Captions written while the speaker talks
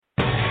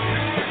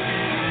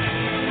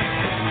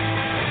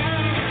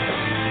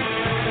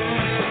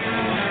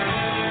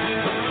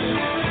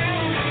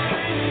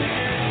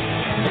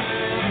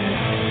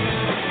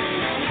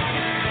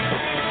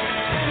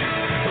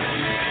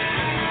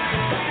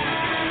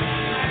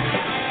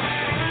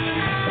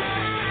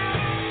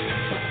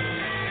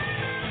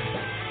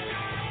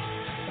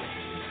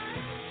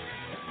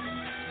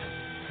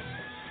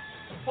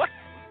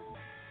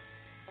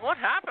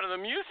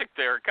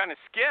there. It kind of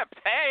skipped.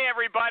 Hey,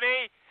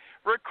 everybody.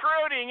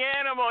 Recruiting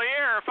Animal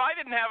here. If I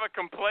didn't have a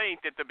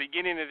complaint at the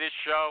beginning of this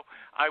show,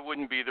 I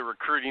wouldn't be the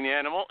Recruiting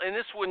Animal, and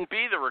this wouldn't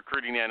be the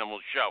Recruiting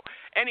Animal show.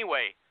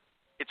 Anyway,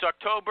 it's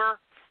October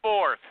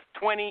 4th,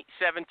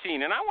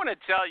 2017, and I want to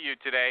tell you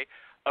today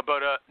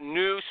about a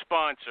new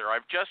sponsor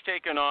I've just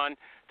taken on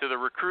to the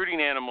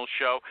Recruiting Animal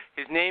show.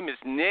 His name is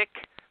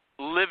Nick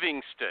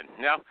Livingston.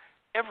 Now,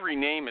 every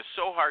name is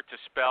so hard to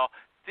spell.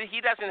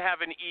 He doesn't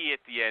have an E at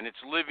the end. It's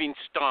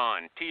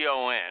Livingston,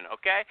 T-O-N,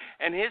 okay?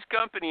 And his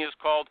company is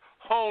called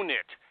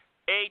Honeit,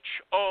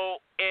 H-O-N-E-I-T.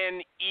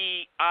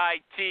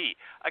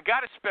 I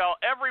got to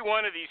spell every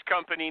one of these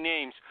company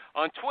names.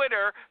 On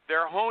Twitter,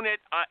 they're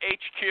Honeit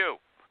HQ,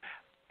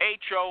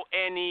 H-O-N-E-I-T-H-Q,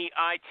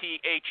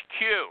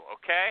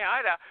 okay?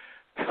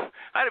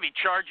 I'd be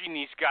charging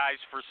these guys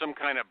for some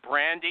kind of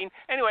branding.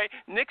 Anyway,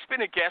 Nick's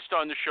been a guest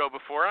on the show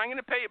before. I'm going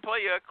to play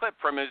you a clip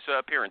from his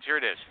appearance. Here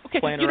it is.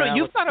 Okay,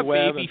 you've got a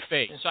baby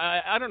face.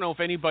 I don't know if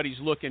anybody's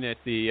looking at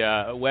the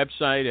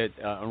website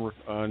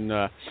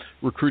on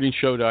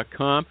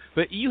recruitingshow.com,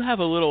 but you have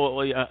a little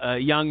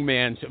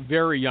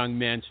very young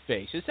man's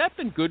face. Has that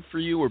been good for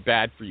you or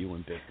bad for you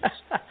in business?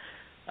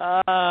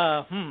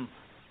 I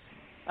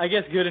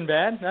guess good and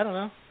bad. I don't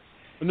know.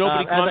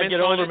 Nobody comments on it? As I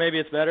get older, maybe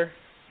it's better.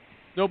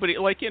 Nobody,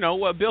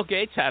 Bill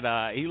Gates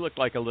he looked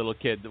like a little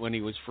kid when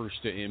he was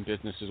first in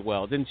business as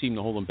well. It didn't seem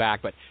to hold him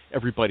back, but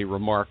everybody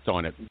remarked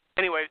on it.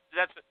 Anyway,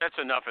 that's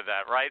enough of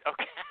that, right?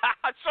 Okay.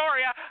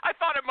 Sorry, I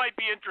thought it might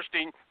be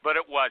interesting, but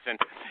it wasn't.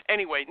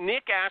 Anyway,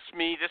 Nick asked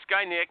me if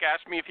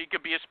he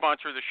could be a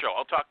sponsor of the show.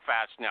 I'll talk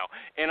fast now.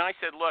 And I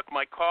said, look,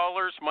 my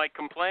callers might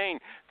complain.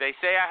 They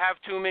say I have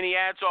too many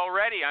ads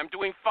already. I'm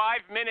doing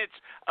 5 minutes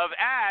of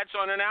ads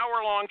on an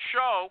hour-long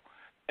show,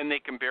 and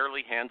they can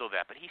barely handle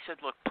that. But he said,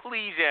 look,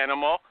 please,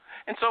 Animal.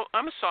 And so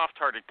I'm a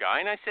soft-hearted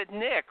guy, and I said,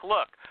 Nick,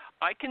 look,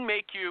 I can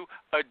make you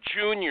a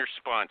junior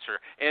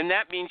sponsor, and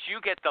that means you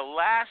get the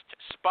last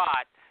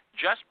spot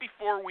just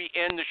before we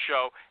end the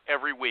show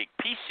every week.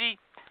 PC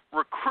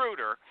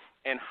Recruiter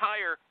and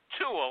Hire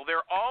Tool,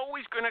 they're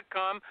always going to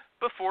come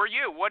before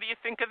you. What do you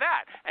think of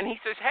that? And he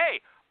says, hey,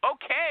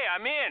 okay,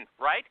 I'm in,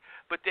 right?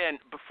 But then,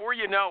 before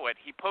you know it,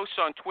 he posts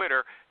on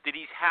Twitter that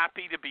he's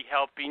happy to be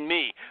helping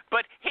me.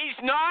 But he's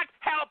not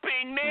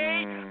helping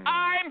me.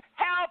 I'm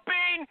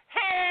helping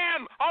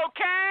him,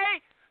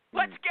 okay?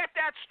 Let's get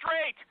that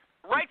straight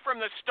right from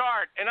the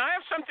start. And I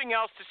have something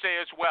else to say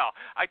as well.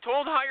 I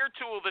told Hire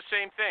Tool the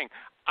same thing.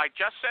 I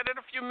just said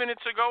it a few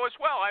minutes ago as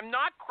well. I'm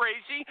not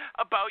crazy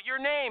about your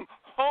name.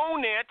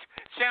 Honeit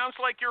sounds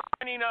like you're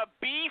running a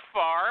bee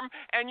farm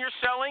and you're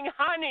selling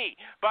honey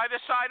by the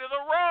side of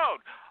the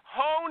road.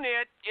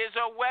 Honeit is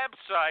a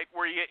website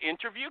where you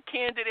interview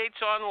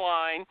candidates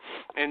online,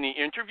 and the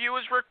interview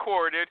is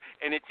recorded,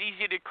 and it's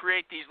easy to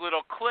create these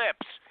little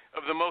clips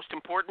of the most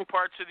important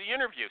parts of the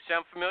interview.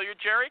 Sound familiar,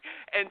 Jerry?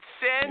 And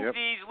send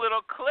these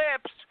little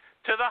clips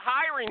to the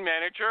hiring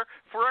manager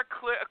for a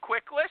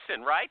quick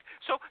listen, right?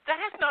 So that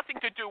has nothing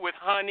to do with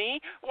honey.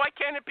 Why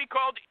can't it be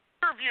called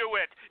Interview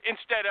It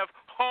instead of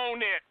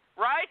Honeit,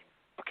 right?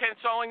 Okay,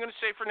 that's all I'm going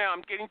to say for now.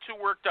 I'm getting too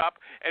worked up,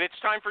 and it's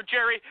time for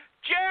Jerry.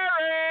 Jerry,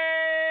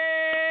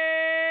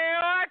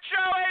 what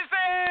show is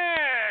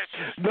this?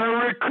 The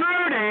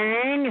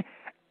Recruiting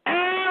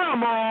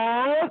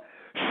Animal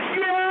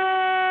Show!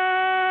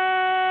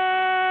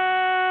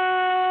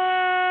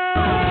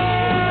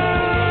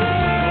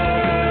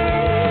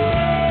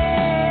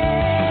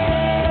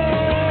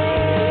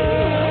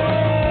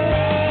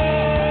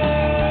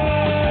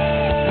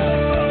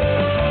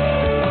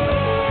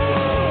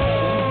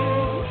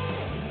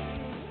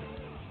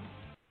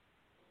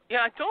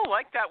 Yeah, I don't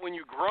like that when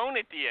you groan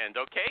at the end,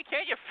 okay?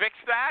 Can't you fix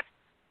that?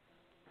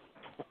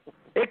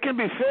 It can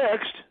be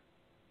fixed.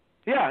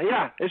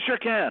 Yeah, it sure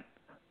can.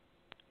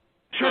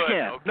 Sure Good,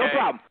 can. okay. No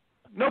problem.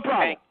 No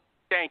problem.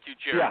 Thank you,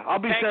 Jerry. Yeah, I'll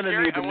be sending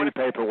you the new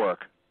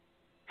paperwork.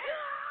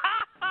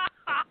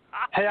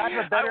 Hey, I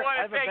have a better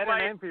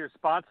name for your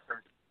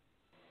sponsor.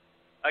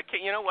 Okay,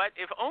 you know what?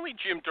 If only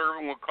Jim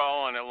Durbin would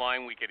call on a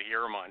line we could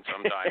hear him on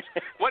sometimes.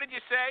 What did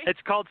you say?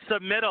 It's called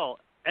Submittal,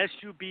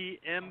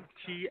 SUBMTL.com,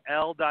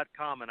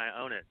 and I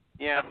own it.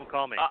 Yeah. Have them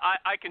call me.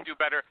 I can do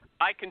better.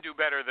 I can do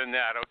better than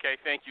that, okay?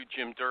 Thank you,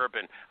 Jim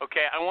Durbin.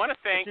 Okay, I want to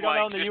thank my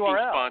existing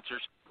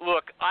sponsors.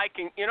 Look,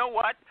 you know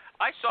what?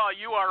 I saw a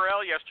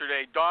URL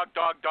yesterday, dog,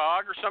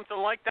 or something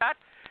like that.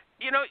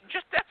 You know,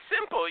 just that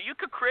simple. You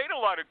could create a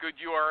lot of good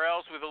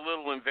URLs with a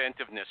little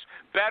inventiveness.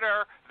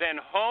 Better than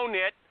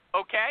Honeit,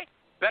 okay?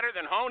 Better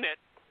than Honeit.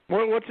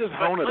 What's this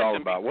Honeit all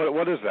about?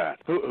 What is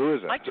that? Who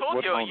is it? I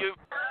told you.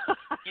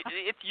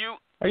 If you.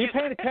 Are you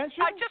paying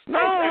attention? No,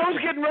 I was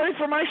getting ready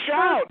for my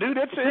shout, dude.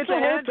 It's a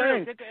whole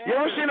thing. You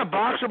ever seen a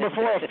boxer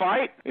before a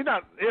fight?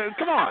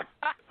 Come on.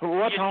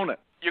 What's Honeit?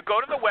 You go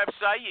to the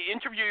website, you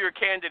interview your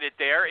candidate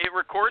there, it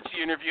records the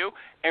interview,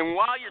 and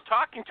while you're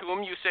talking to him,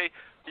 you say,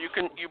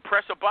 you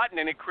press a button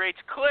and it creates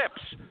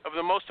clips of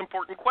the most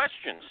important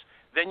questions.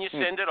 Then you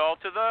send it all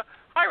to the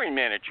hiring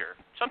manager.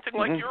 Something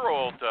like your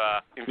old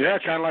invention. Yeah,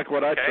 kind of like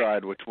what I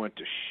tried, which went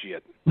to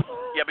shit.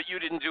 Yeah, but you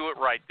didn't do it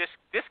right.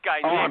 This guy.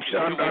 Oh, I'm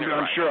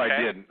sure right,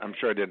 I didn't. I'm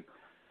sure I didn't.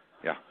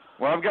 Yeah.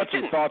 Well, I've got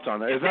some thoughts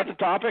on that. Is that the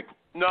topic?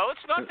 No,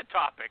 it's not the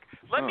topic.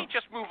 Let me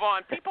just move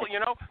on.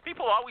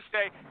 People always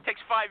say it takes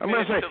 5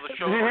 minutes until the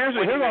show. Here's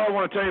what I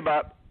want to tell you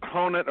about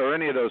Honeit or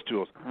any of those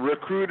tools.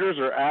 Recruiters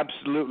are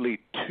absolutely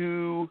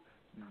too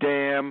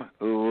damn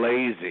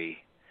lazy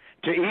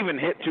to even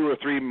hit 2 or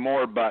 3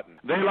 more buttons.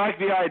 They like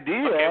the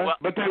idea,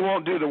 but they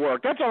won't do the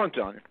work. That's all I'm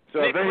telling you.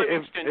 So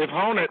if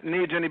Honeit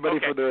needs anybody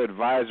for their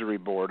advisory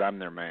board, I'm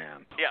their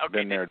man. Yeah,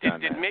 okay.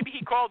 Maybe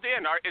he called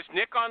in. Is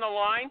Nick on the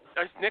line?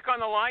 Is Nick on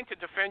the line to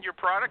defend your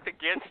product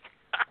against?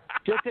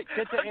 Get to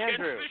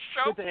Andrew.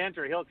 Get to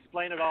Andrew. He'll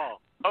explain it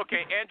all.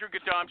 Okay, Andrew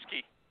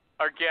Gadomski,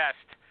 our guest.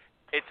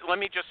 Let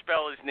me just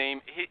spell his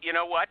name. You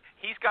know what?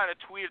 He's got a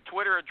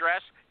Twitter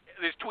address.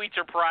 His tweets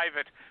are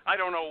private. I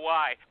don't know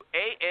why.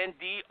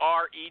 Andrew,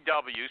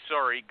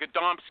 sorry,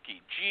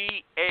 Gadomski.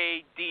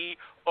 Gadomski.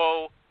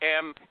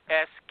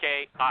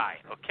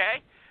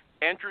 Okay?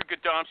 Andrew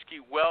Gadomski,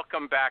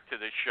 welcome back to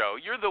the show.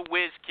 You're the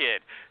whiz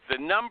kid, the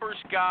numbers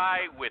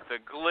guy with the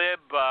glib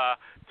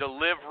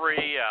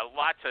delivery,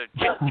 lots of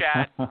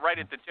chit-chat right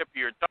at the tip of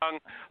your tongue.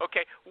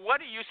 Okay, what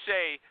do you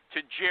say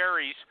to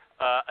Jerry's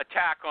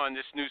attack on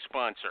this new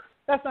sponsor?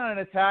 That's not an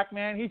attack,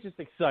 man. He's just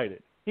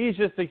excited. He's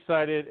just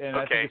excited, and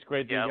I think it's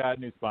great that you got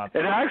a new sponsor.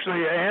 And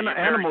actually,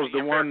 Animal's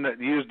the one that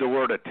used the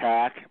word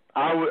attack.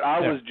 I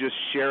was just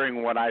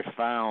sharing what I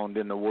found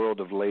in the world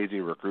of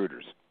lazy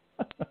recruiters.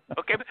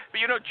 Okay, but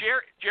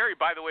Jerry,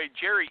 by the way,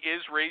 Jerry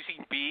is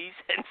raising bees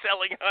and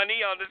selling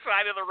honey on the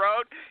side of the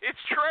road. It's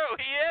true,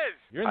 he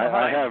is.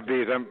 I have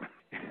bees.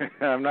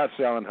 I'm not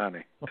selling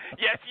honey.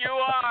 Yes, you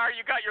are.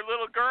 You got your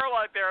little girl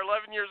out there,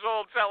 11 years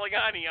old, selling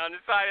honey on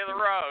the side of the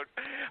road.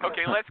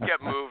 Okay, let's get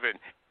moving.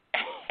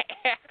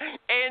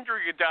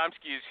 Andrew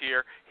Gadomski is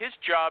here. His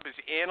job is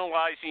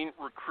analyzing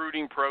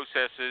recruiting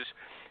processes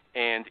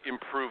and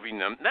improving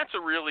them. That's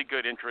a really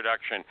good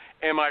introduction.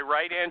 Am I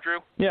right, Andrew?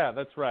 Yeah,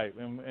 that's right.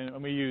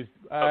 And we use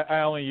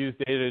I only use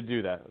data to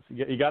do that.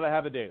 You got to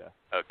have the data.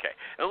 Okay.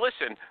 Now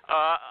listen,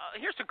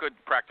 here's a good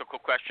practical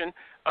question.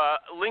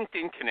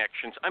 LinkedIn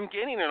connections. I'm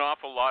getting an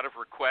awful lot of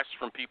requests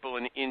from people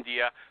in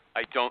India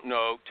I don't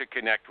know to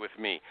connect with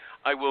me.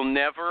 I will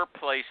never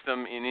place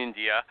them in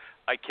India.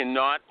 I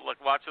cannot.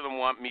 Lots of them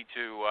want me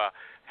to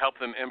help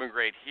them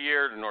immigrate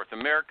here to North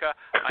America.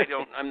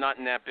 I'm not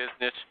in that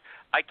business.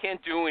 I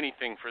can't do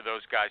anything for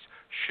those guys.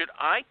 Should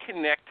I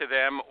connect to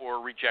them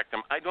or reject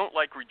them? I don't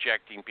like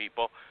rejecting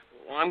people.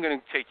 Well, I'm going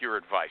to take your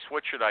advice.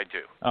 What should I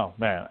do? Oh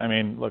man, I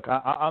mean, look,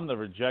 I'm the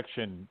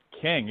rejection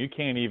king. You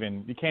can't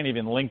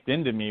even link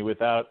into me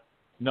without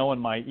knowing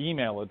my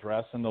email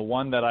address, and the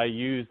one that I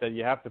use that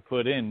you have to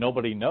put in,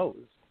 nobody knows.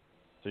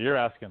 So you're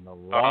asking the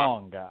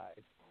wrong guy.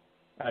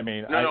 I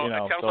mean, it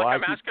sounds like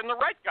I'm asking the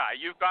right guy.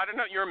 You've got to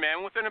know. You're a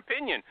man with an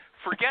opinion.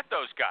 Forget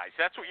those guys.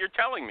 That's what you're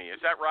telling me. Is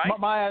that right?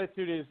 My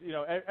attitude is,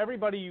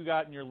 everybody you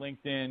got in your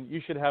LinkedIn, you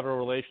should have a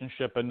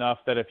relationship enough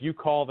that if you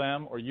call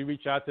them or you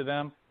reach out to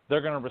them,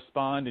 they're going to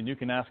respond and you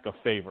can ask a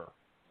favor.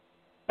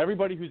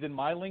 Everybody who's in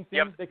my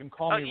LinkedIn, they can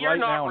call me right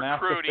now and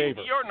ask a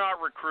favor. You're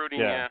not recruiting.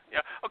 Yeah.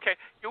 Okay.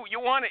 You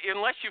want to,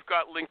 unless you've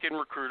got LinkedIn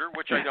Recruiter,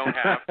 which I don't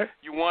have.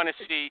 You want to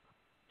see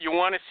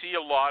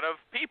a lot of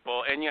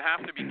people, and you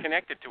have to be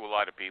connected to a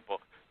lot of people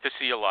to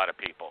see a lot lot of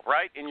people,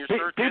 right? In your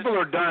searches. People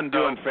are done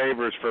doing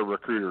favors for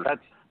recruiters.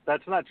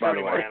 That's not true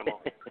anymore,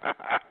 Animal.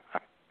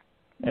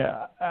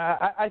 Yeah,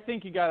 I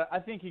think you got. I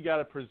think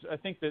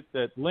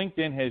that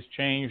LinkedIn has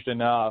changed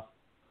enough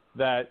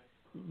that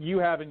you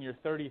having your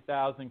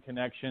 30,000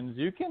 connections,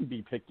 you can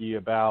be picky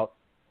about.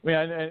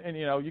 And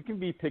you can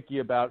be picky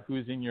about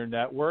who's in your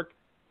network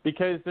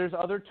because there's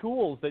other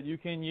tools that you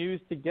can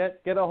use to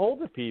get a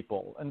hold of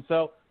people. And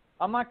so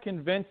I'm not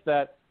convinced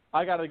that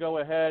I got to go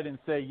ahead and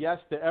say yes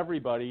to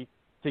everybody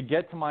to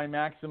get to my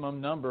maximum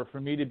number for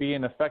me to be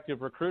an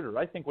effective recruiter.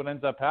 I think what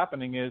ends up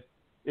happening is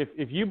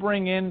if you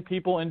bring in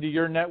people into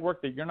your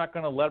network that you're not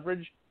going to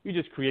leverage, you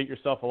just create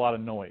yourself a lot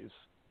of noise.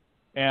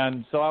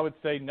 And so I would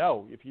say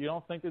no. If you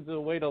don't think there's a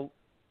way to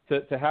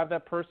have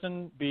that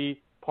person be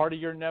part of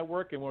your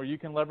network and where you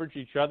can leverage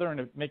each other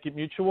and make it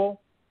mutual,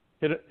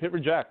 hit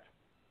reject.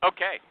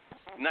 Okay.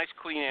 Nice,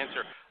 clean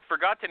answer.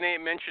 Forgot to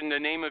mention the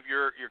name of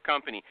your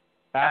company.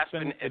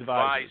 Aspen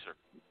Advisor.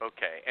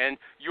 Okay. And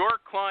your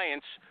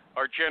clients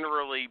are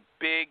generally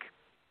big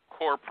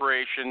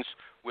corporations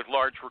with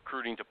large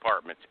recruiting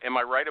departments. Am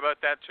I right about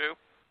that too?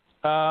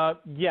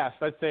 Yes,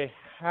 I'd say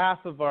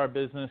half of our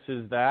business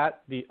is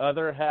that. The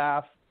other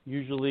half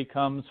usually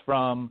comes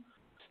from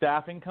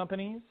staffing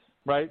companies,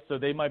 right? So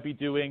they might be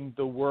doing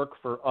the work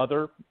for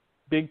other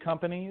big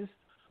companies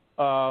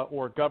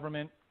or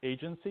government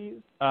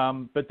agencies.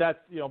 But that's,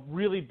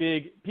 really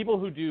big people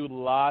who do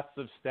lots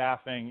of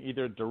staffing,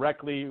 either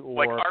directly or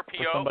like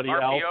for somebody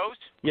else. RPOs?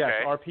 Yes,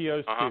 okay.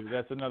 RPOs too.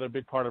 That's another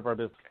big part of our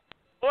business.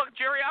 Well,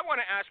 Jerry, I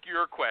want to ask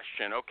your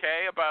question,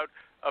 okay, about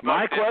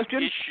about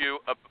question? Issue.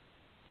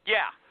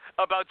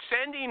 About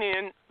sending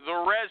in the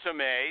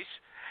resumes,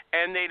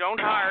 and they don't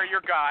hire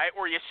your guy,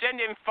 or you send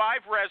in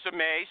 5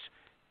 resumes.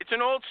 It's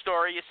an old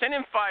story. You send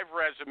in 5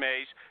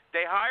 resumes,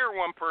 they hire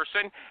one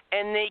person,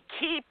 and they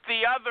keep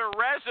the other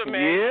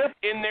resumes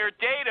in their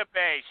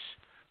database.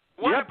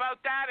 What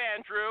about that,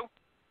 Andrew?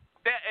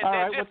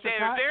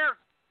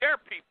 They're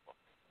people.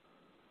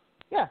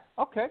 Yeah.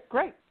 Okay.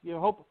 Great.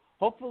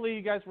 Hopefully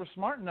you guys were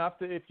smart enough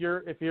that if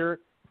you're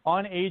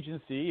on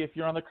agency, if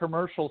you're on the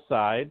commercial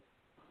side,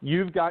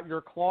 you've got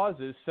your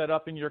clauses set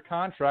up in your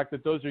contract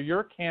that those are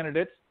your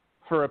candidates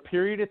for a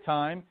period of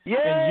time. Yay!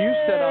 And you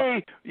set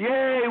up.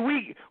 Yay!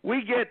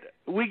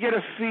 We get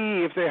a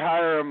fee if they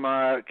hire them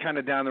kind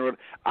of down the road.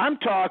 I'm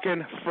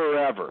talking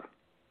forever.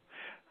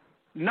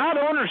 Not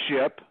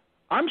ownership.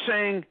 I'm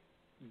saying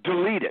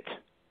delete it.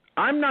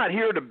 I'm not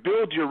here to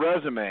build your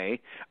resume,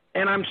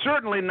 and I'm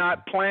certainly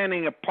not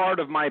planning a part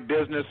of my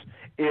business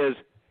is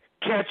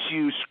catch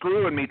you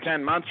screwing me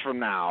 10 months from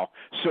now,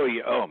 so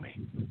you owe me.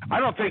 I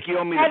don't think you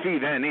owe me the fee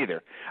then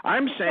either.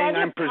 I'm saying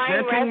I'm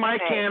presenting my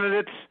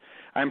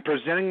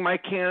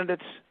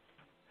candidates.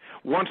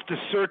 Once the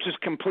search is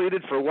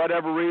completed for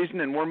whatever reason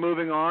and we're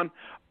moving on,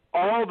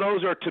 all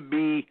those are to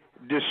be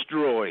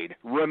destroyed,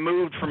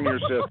 removed from your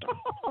system.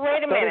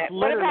 Wait a minute.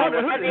 What about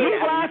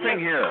who's laughing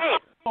here?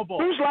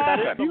 Who's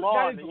laughing?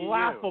 That is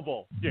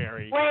laughable,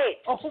 Jerry. Wait.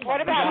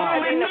 What about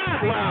I'm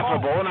not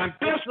laughable, and I'm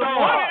pissed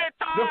off.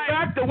 The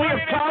fact that we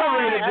have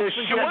tolerated this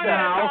shit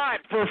now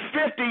for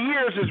 50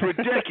 years is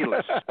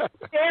ridiculous. And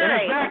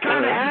it's that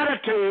kind of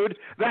attitude,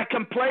 that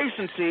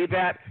complacency,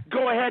 that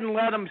go ahead and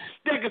let them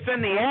stick us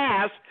in the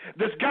ass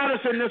that's got us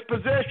in this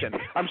position.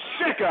 I'm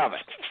sick of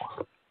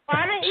it.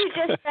 Why don't you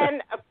just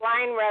send a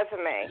blind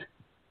resume,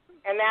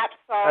 and that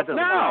solves the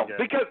problem?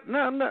 Because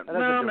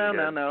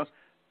no.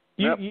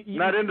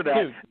 Not into that.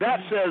 Dude,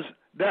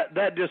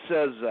 that just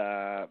says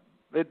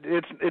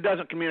it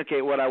doesn't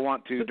communicate what I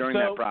want to during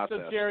that process.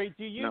 So Jerry,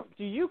 do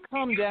you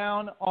come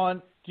down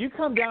on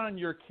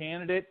your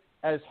candidate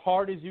as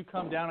hard as you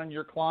come down on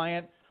your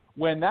client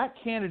when that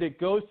candidate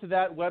goes to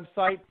that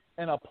website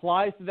and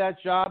applies to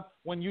that job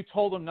when you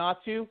told them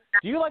not to?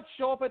 Do you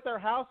show up at their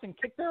house and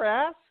kick their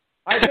ass?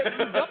 I bet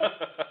you don't.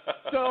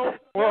 So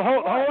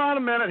hold on a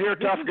minute here,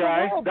 tough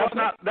guy.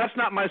 That's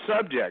not my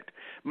subject.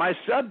 My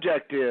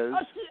subject is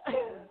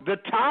the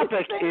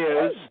topic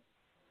is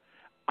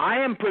I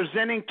am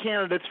presenting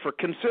candidates for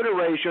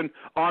consideration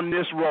on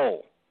this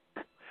role.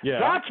 Yeah.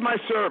 That's my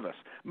service.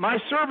 My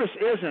service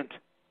isn't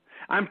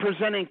I'm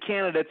presenting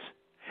candidates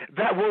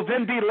that will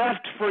then be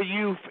left for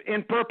you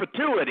in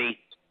perpetuity.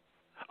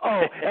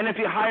 Oh, and if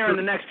you hire in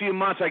the next few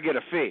months, I get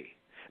a fee.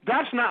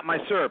 That's not my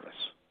service.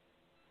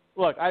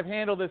 Look, I've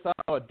handled this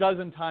a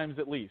dozen times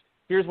at least.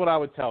 Here's what I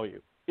would tell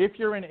you. If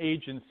you're an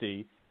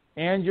agency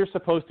and you're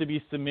supposed to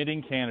be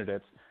submitting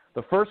candidates,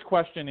 the first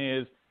question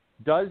is,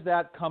 does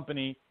that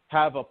company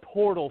have a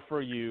portal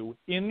for you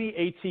in the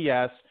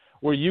ATS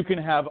where you can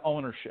have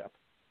ownership?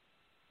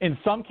 In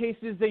some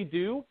cases they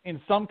do. In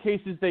some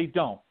cases they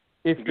don't.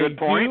 If they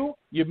do,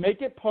 you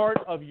make it part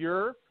of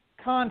your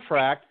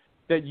contract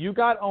that you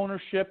got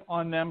ownership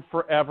on them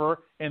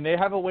forever and they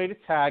have a way to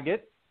tag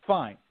it,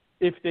 fine.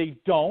 If they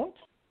don't,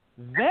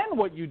 then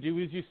what you do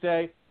is you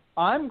say,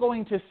 I'm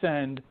going to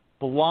send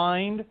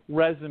blind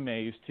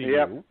resumes to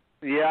you.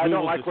 Yeah, I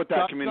don't like what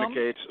that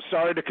communicates.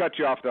 Sorry to cut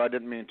you off, though. I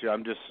didn't mean to.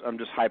 I'm just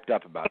hyped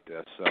up about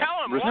this. So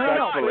tell him.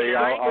 Respectfully,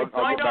 I'll go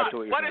back to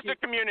what you're saying. What does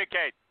it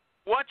communicate?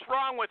 What's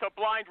wrong with a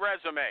blind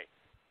resume,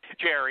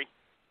 Jerry?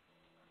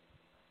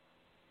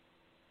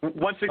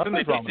 Once it's in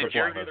the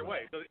Jerry, either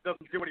way, it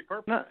doesn't do any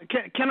purpose. No,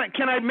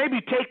 can I maybe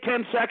take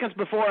 10 seconds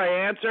before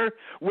I answer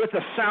with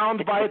a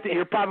sound bite that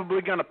you're probably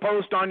going to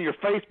post on your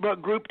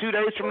Facebook group 2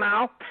 days from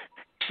now?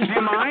 Do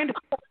you mind?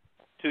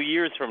 2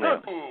 years from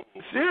now.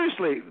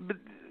 Seriously,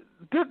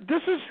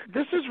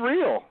 this is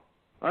real.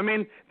 I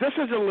mean, this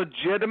is a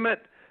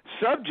legitimate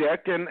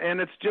subject,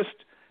 and it's just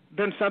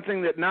been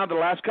something that now the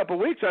last couple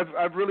of weeks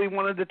I've really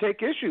wanted to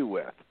take issue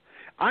with.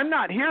 I'm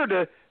not here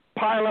to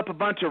pile up a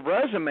bunch of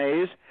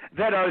resumes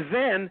that are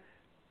then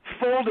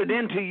folded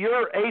into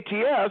your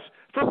ATS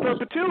for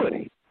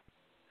perpetuity.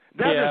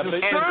 That is a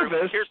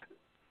service.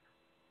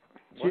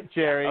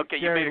 Jerry, okay,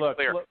 Jerry, you made it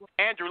clear. Look.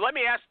 Andrew, let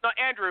me ask.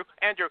 Andrew,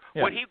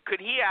 yeah. could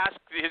he ask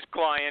his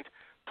client,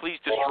 please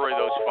destroy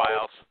those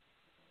files?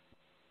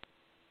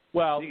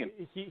 Well,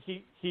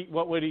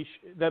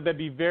 that'd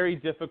be very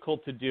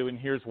difficult to do, and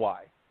here's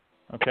why.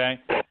 Okay,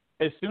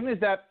 as soon as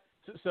that,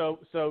 so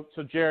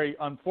Jerry,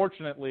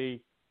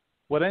 unfortunately,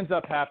 what ends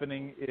up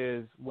happening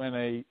is when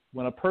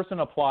a person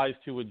applies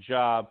to a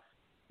job,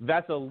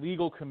 that's a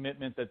legal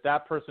commitment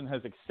that person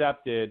has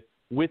accepted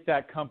with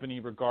that company,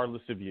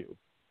 regardless of you.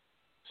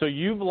 So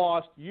you've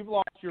lost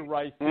your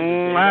rights to the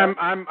data.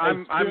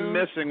 I'm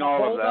missing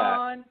all of that. Hold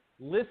on,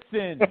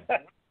 listen.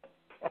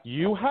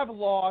 You have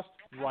lost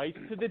rights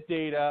to the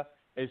data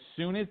as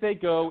soon as they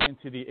go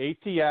into the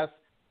ATS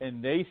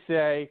and they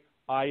say,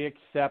 I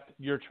accept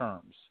your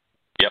terms.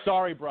 Yep.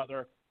 Sorry,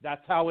 brother.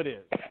 That's how it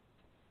is.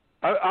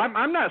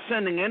 I'm not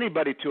sending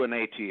anybody to an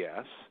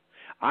ATS.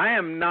 I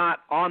am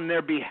not on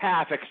their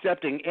behalf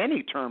accepting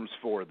any terms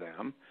for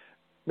them.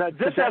 No,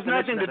 this has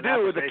nothing to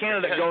do with the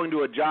candidate going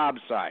to a job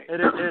site. It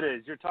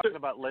is. You're talking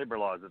about labor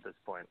laws at this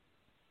point.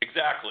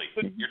 Exactly.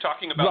 You're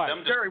talking about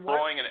them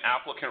destroying an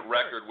applicant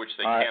record, which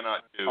they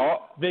cannot do.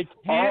 All of a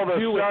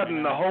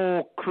sudden, the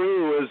whole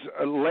crew is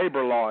a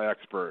labor law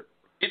expert.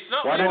 It's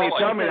not. Why didn't you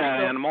tell me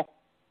that, Animal?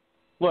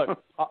 Look,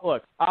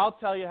 I'll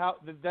tell you how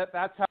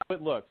that's how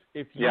it looks.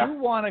 If you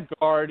want to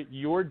guard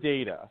your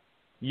data,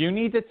 you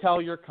need to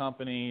tell your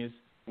companies,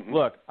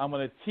 look, I'm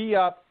going to tee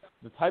up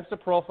the types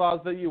of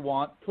profiles that you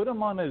want, put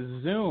them on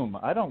a Zoom.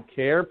 I don't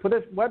care. Put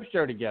a web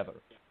share together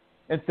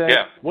and say,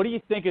 what do you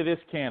think of this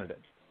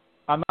candidate?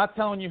 I'm not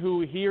telling you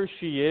who he or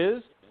she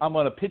is. I'm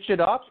going to pitch it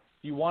up.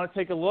 Do you want to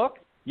take a look?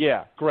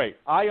 Yeah, great.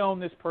 I own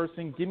this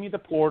person. Give me the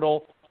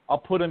portal. I'll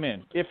put them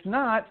in. If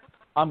not,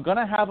 I'm going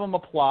to have them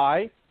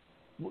apply.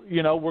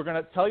 You know, we're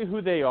going to tell you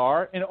who they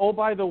are. And, oh,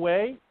 by the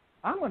way,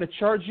 I'm going to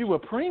charge you a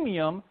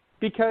premium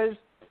because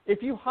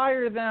if you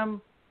hire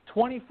them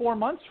 24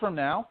 months from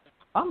now,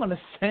 I'm going to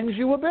send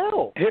you a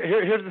bill.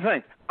 Here's the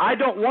thing. I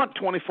don't want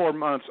 24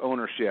 months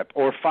ownership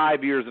or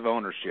 5 years of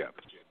ownership.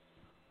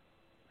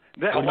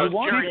 People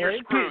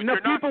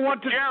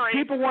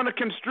want to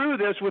construe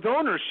this with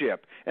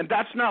ownership, and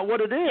that's not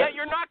what it is. Yeah,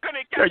 you're not going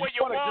to get what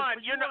you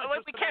want.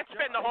 We can't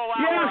spend the whole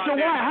hour on so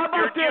this. why? How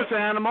about this,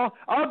 Animal?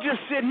 I'll just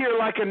sit here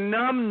like a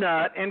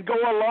numbnut and go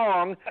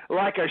along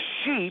like a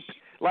sheep,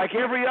 like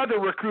every other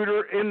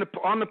recruiter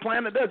on the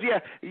planet does.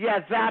 Yeah,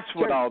 that's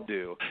what I'll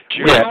do.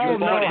 We all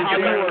know how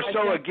you are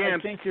so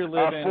against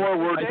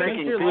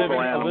forward-thinking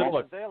people,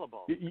 Animal.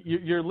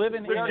 You're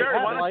living in Jerry,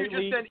 why don't you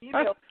just send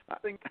email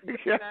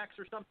Max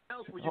or something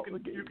else where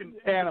you can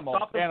Animal.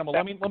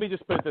 Let me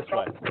just put it this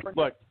way.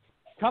 Look,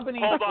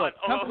 companies. Hold on.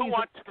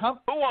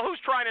 Who's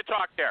trying to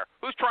talk there?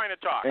 Who's trying to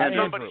talk?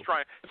 Somebody's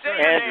trying. Say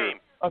your name.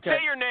 Okay.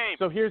 Say your name.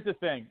 So here's the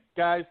thing,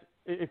 guys.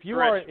 If you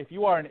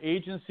are an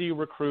agency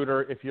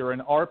recruiter, if you're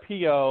an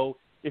RPO,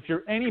 if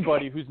you're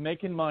anybody who's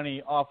making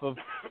money off of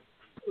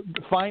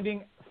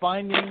finding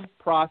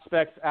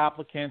prospects,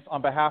 applicants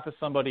on behalf of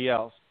somebody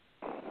else,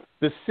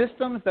 the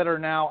systems that are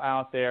now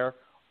out there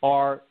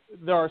are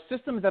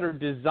systems that are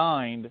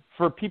designed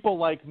for people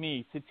like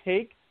me to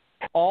take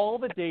all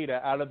the data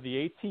out of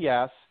the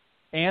ATS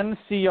and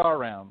the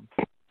CRM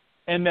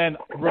and then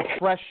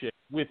refresh it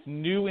with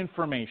new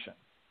information.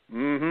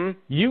 Mm-hmm.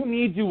 You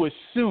need to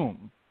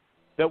assume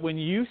that when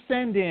you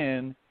send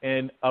in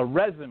a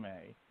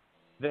resume,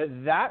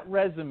 that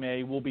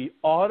resume will be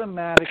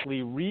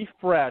automatically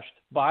refreshed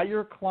by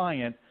your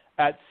client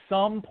at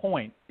some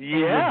point.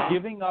 Yeah. You're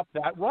giving up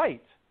that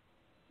right.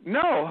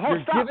 No,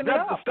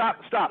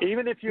 stop.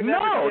 Even if you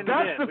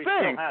that's the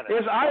thing.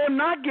 I am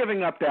not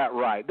giving up that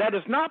right. That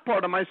is not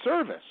part of my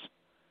service.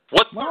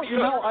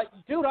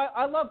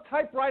 I love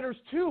typewriters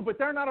too, but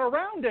they're not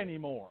around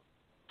anymore.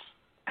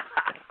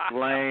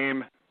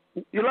 Lame.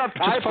 You love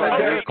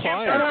typewriters.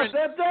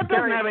 That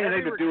doesn't have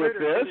anything to do with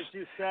this.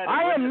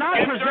 I am not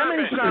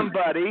presenting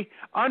somebody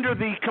under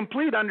the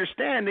complete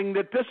understanding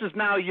that this is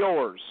now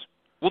yours.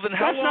 Well, then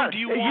how long do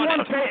you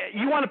want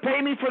You want to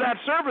pay me for that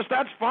service?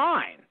 That's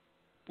fine.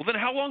 Well, then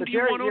how long do you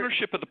want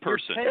ownership of the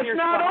person? It's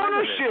not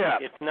ownership.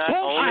 It's not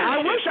ownership. I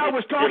wish I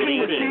was talking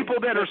with people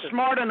that are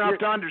smart enough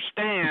to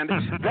understand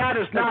that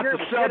is not the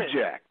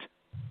subject.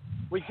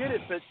 We get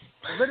it, but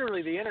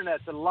literally the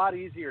Internet's a lot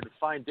easier to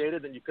find data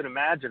than you can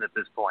imagine at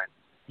this point.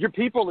 Your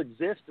people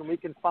exist, and we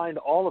can find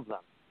all of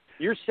them.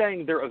 You're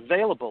saying they're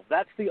available.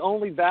 That's the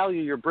only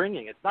value you're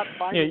bringing. It's not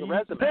finding a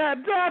resume.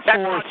 That's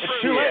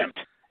horseshit.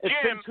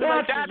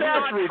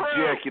 That's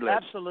ridiculous.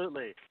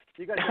 Absolutely.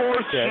 You guys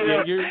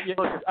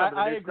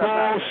I agree.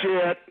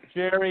 Bullshit.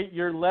 Jerry,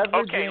 you're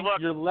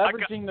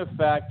leveraging the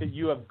fact that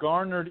you have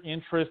garnered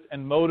interest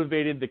and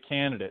motivated the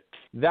candidate.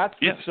 That's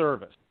the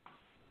service.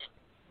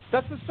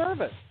 That's the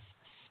service.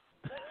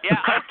 Yeah,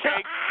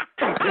 okay.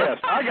 Yes,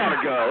 I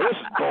gotta go. This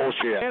is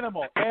bullshit.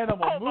 Animal.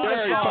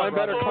 Find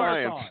better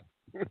clients.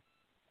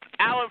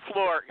 Alan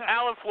Floor,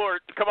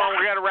 come on,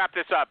 we got to wrap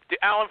this up.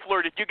 Alan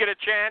Floor, did you get a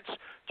chance?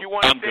 Do you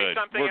want to say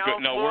something, We're good.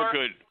 Alan Floor? We're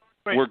good.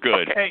 We're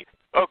good.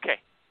 Okay.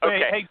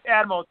 Hey,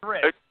 Admiral, it's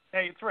Rich.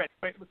 Hey, it's Rich.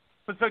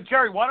 So,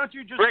 Jerry, why don't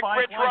you just find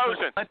Rich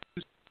clients? Rosen.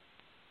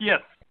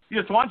 Yes.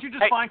 Why don't you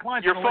just find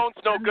clients? Your phone's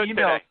no good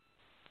today.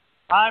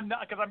 I'm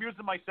not, because I'm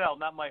using my cell,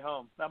 not my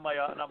home, not my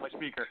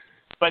speaker.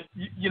 But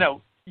use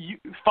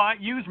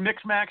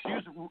Mixmax,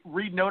 use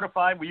Read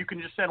Notify, where you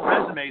can just send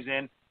resumes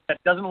in.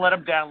 That doesn't let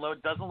them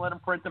download, doesn't let them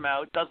print them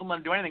out, doesn't let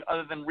them do anything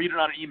other than read it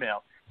on an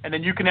email. And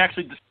then you can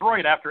actually destroy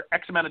it after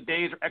X amount of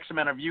days or X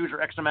amount of views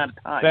or X amount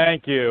of time.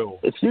 Thank you.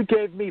 If you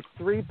gave me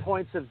 3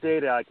 points of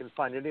data, I can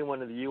find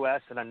anyone in the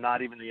U.S., and I'm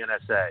not even the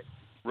NSA.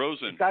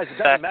 Rosen. Guys, it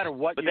doesn't matter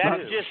what you do. But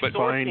that's just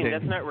sourcing.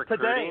 That's not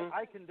recruiting. Today,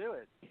 I can do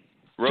it.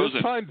 Rosen.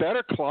 Just find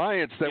better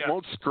clients that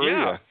won't screw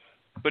you.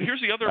 But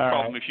here's the other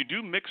problem. If you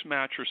do mix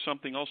match or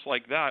something else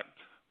like that,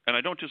 and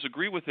I don't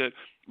disagree with it,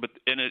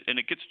 and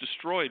it gets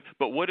destroyed.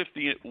 But what if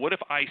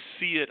I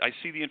see it? I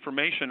see the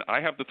information. I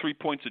have the 3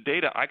 points of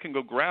data. I can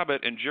go grab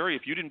it. And Jerry,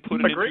 if you didn't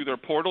put it into their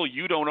portal,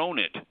 you don't own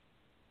it.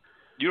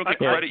 You don't get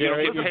credit.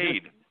 Jerry, you don't get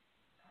paid.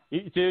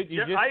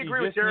 I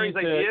agree with Jerry's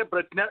idea,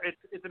 but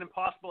it's an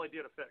impossible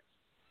idea to fix.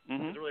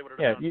 Mm-hmm. That's really what it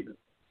amounts to.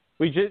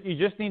 You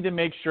just need to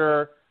make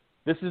sure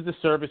this is the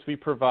service we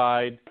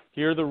provide.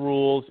 Here are the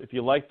rules. If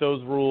you like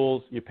those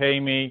rules, you pay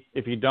me.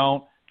 If you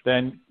don't,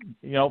 then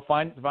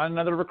find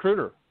another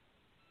recruiter,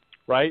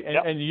 right?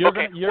 And you're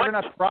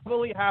gonna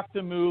probably have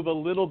to move a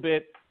little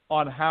bit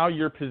on how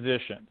you're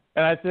positioned.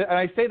 And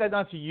I say that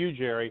not to you,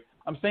 Jerry.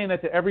 I'm saying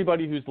that to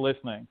everybody who's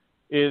listening.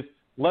 Is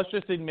let's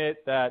just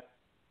admit that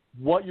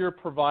what you're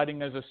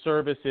providing as a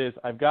service is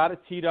I've got a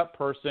teed up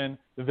person,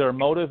 they're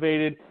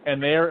motivated,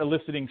 and they're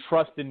eliciting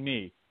trust in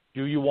me.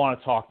 Do you want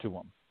to talk to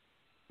them?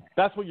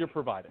 That's what you're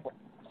providing.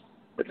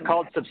 It's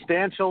called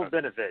substantial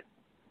benefit.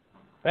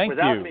 Thank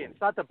Without you. me,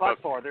 it's not the but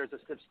for. There's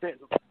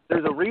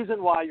a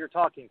reason why you're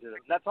talking to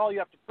them. That's all you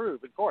have to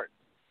prove in court.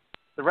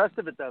 The rest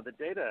of it, though, the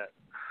data,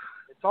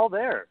 it's all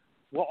there.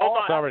 Well,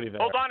 it's already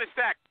there. Hold on a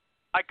sec.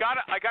 I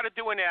gotta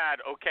do an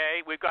ad,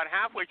 okay? We've got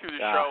halfway through the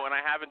show and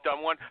I haven't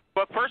done one.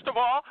 But first of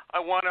all, I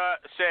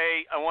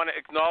wanna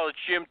acknowledge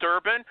Jim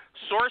Durbin,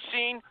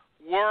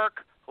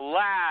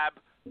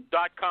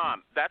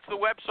 sourcingworklab.com. That's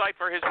the website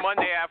for his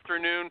Monday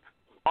afternoon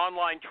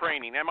online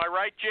training. Am I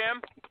right,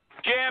 Jim?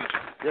 Jim,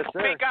 yes,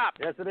 sir. Speak up.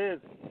 Yes, it is.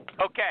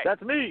 Okay.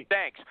 That's me.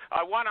 Thanks.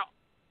 I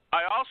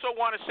also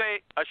want to say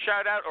a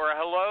shout out or a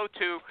hello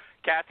to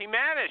Kathy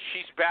Manis.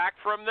 She's back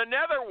from the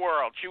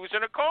netherworld. She was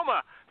in a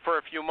coma for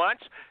a few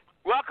months.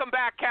 Welcome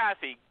back,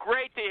 Kathy.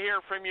 Great to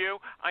hear from you.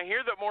 I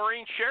hear that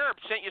Maureen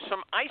Sherb sent you some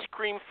ice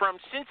cream from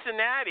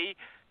Cincinnati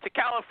to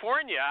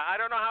California.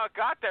 I don't know how it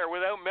got there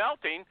without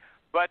melting,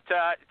 but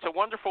it's a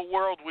wonderful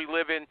world we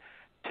live in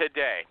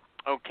today.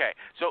 Okay,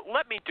 so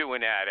let me do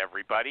an ad,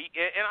 everybody.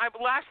 And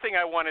last thing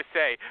I want to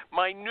say,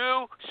 my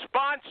new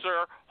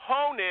sponsor,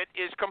 Honeit,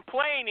 is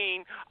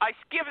complaining. I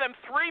give them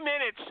 3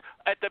 minutes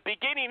at the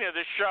beginning of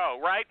the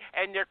show, right?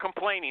 And they're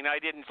complaining I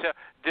didn't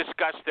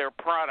discuss their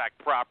product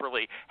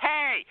properly.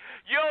 Hey,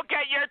 you'll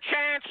get your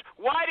chance.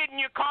 Why didn't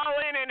you call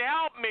in and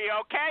help me,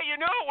 okay? You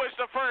knew it was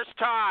the first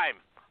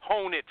time.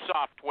 Honeit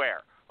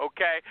software,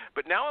 okay?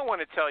 But now I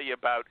want to tell you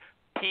about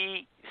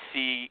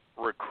PC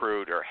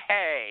Recruiter.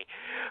 Hey,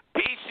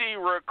 PC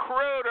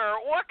Recruiter,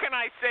 what can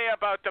I say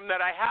about them that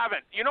I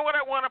haven't? You know what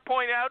I want to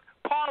point out?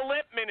 Paul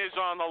Lippman is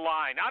on the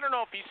line. I don't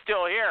know if he's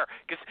still here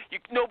because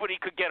nobody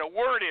could get a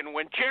word in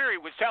when Jerry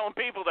was telling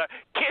people to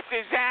kiss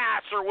his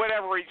ass or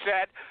whatever he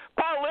said.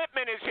 Paul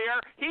Lippman is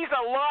here. He's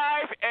a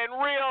live and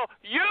real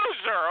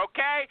user,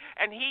 okay?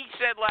 And he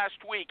said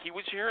last week, he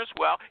was here as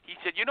well, he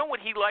said, you know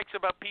what he likes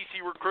about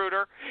PC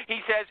Recruiter?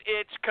 He says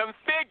it's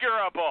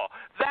configurable.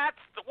 That's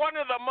one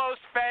of the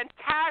most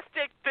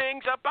fantastic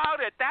things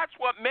about it. That's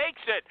what makes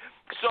it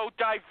so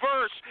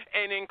diverse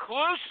and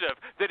inclusive,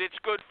 that it's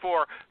good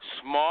for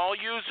small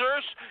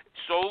users,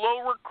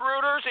 solo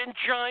recruiters, and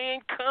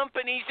giant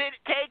companies. It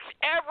takes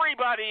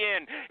everybody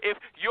in. If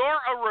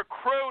you're a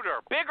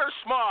recruiter, big or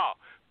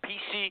small,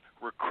 PC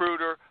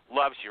Recruiter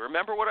loves you.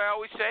 Remember what I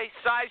always say?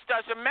 Size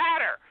doesn't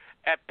matter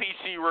at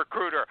PC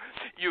Recruiter.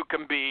 You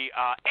can be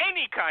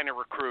any kind of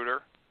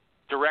recruiter,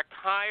 direct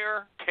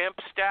hire, temp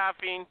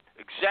staffing,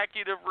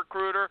 executive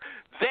recruiter.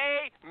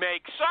 They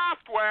make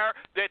software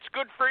that's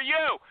good for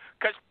you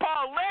because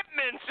Paul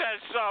Lippman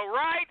says so,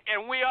 right?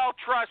 And we all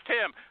trust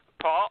him.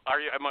 Paul,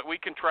 we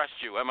can trust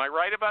you. Am I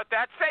right about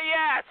that? Say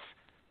yes.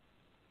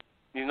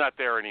 He's not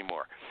there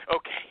anymore.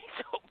 Okay,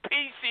 so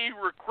PC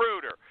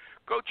Recruiter.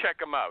 Go check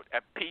him out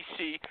at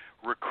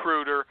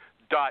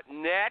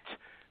pcrecruiter.net.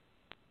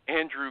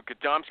 Andrew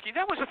Gadomski,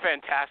 that was a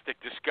fantastic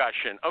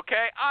discussion,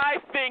 okay? I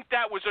think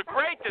that was a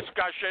great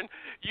discussion.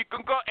 You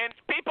can go, and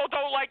people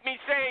don't like me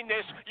saying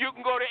this, you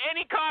can go to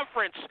any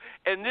conference,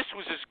 and this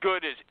was as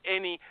good as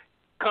any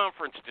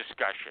conference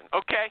discussion,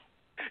 okay?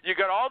 You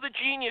got all the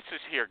geniuses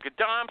here,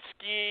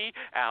 Gadomski,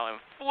 Alan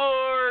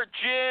Fleur,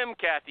 Jim,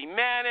 Kathy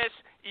Manis,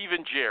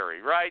 even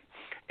Jerry, right?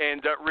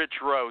 And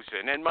Rich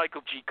Rosen and Michael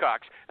G.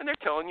 Cox, and they're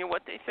telling you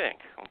what they think.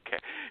 Okay,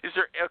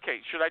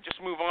 should I just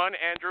move on,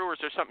 Andrew, or is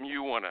there something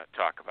you want to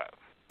talk about?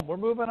 We're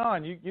moving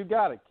on. You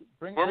got it.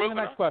 Bring the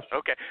next question.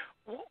 Okay.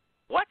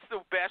 What's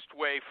the best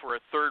way for a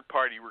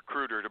third-party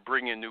recruiter to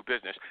bring in new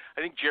business?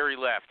 I think Jerry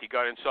left. He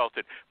got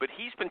insulted. But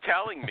he's been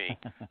telling me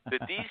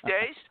that these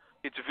days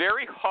it's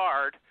very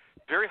hard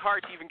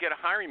to even get a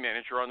hiring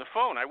manager on the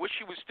phone. I wish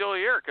he was still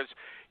here because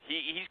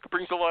he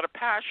brings a lot of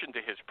passion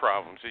to his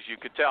problems, as you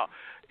could tell.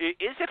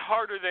 Is it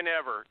harder than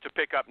ever to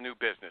pick up new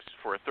business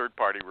for a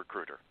third-party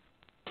recruiter?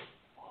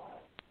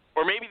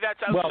 Or maybe that's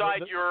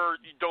outside your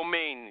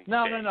domain.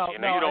 No. You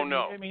don't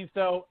know. I mean,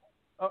 so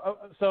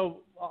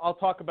I'll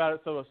talk about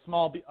it. So a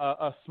small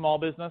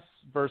business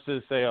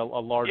versus, say, a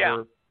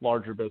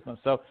larger business.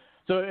 So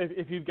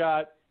if you've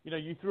got,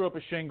 you threw up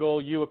a shingle,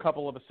 a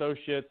couple of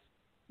associates,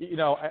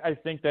 I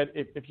think that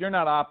if you're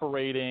not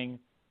operating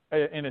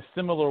in a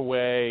similar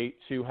way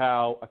to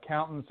how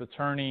accountants,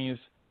 attorneys,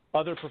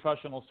 other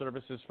professional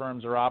services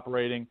firms are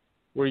operating,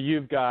 where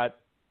you've got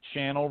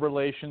channel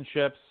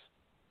relationships,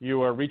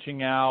 you are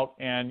reaching out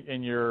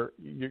and you're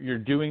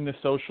doing the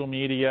social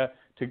media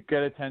to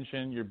get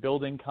attention. You're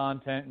building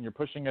content and you're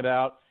pushing it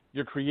out.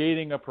 You're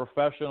creating a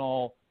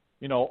professional,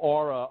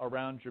 aura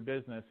around your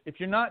business. If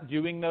you're not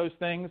doing those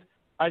things,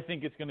 I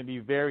think it's going to be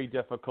very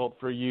difficult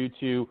for you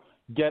to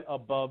get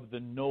above the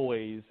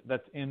noise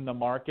that's in the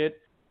market,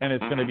 and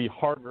it's going to be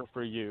harder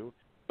for you.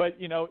 But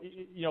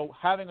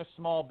having a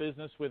small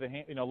business with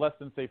less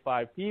than say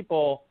 5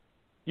 people,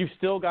 you've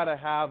still got to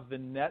have the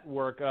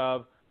network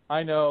of,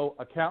 I know,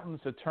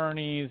 accountants,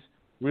 attorneys,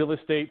 real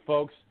estate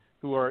folks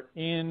who are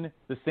in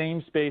the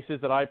same spaces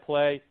that I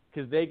play,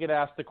 because they get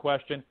asked the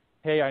question,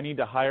 hey, I need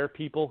to hire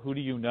people. Who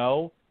do you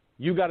know?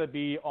 You got to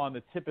be on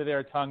the tip of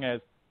their tongue as,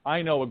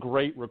 I know a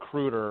great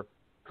recruiter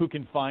who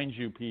can find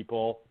you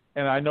people,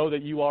 and I know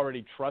that you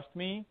already trust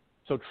me,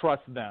 so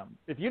trust them.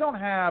 If you don't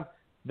have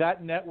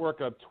that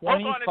network of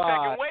 25... Hold on a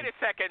second. Wait a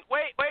second.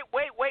 Wait.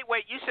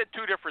 You said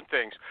 2 different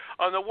things.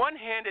 On the one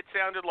hand, it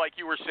sounded like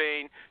you were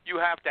saying you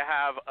have to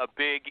have a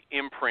big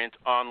imprint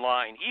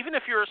online. Even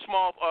if you're a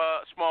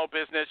small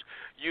business,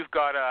 you've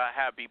got to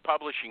be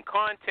publishing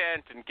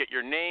content and get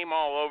your name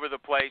all over the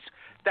place.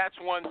 That's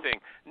one thing.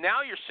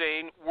 Now you're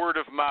saying word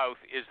of mouth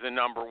is the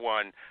number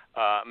one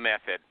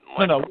method.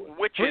 No.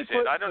 Which is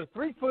it? The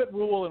 3-foot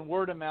rule and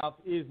word of mouth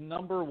is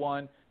number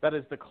one. That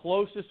is the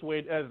closest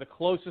way. That is the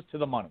closest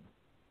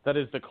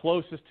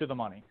to the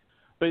money.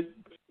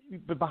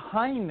 But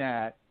behind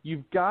that,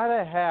 you've got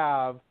to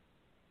have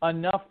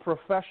enough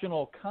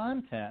professional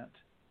content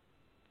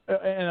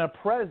and a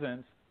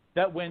presence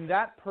that when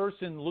that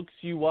person looks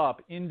you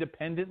up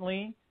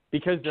independently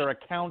because their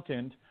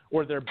accountant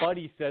or their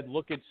buddy said,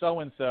 look at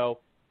so-and-so,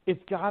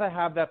 it's got to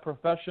have that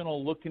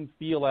professional look and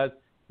feel as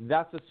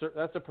that's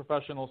a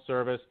professional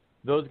service.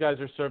 Those guys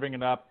are serving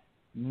it up.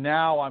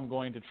 Now I'm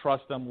going to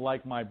trust them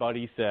like my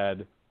buddy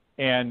said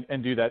and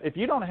do that. If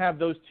you don't have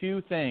those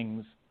 2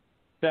 things,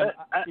 then,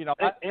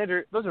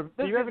 Andrew,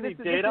 do you have any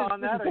data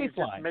on that, or are you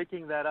just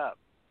making that up?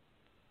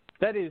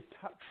 That is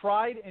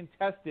tried and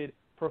tested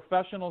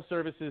professional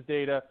services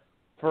data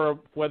for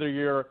whether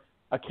you're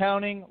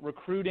accounting,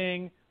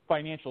 recruiting,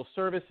 financial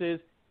services,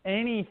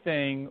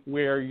 anything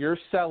where you're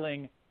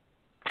selling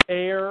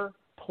air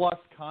plus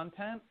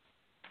content.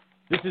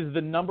 This is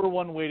the number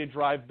one way to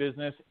drive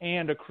business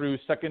and accrue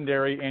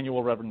secondary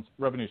annual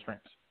revenue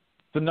streams.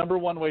 The number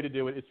one way to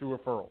do it is through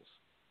referrals.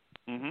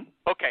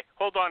 Okay,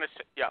 hold on a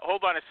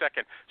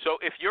second. So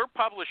if you're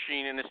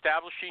publishing and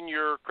establishing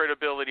your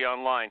credibility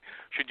online,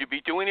 should you be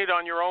doing it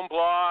on your own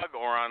blog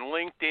or on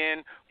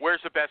LinkedIn?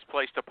 Where's the best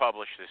place to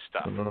publish this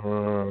stuff?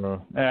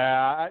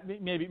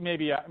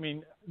 Maybe. I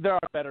mean, there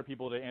are better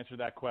people to answer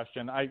that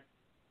question. I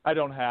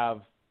don't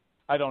have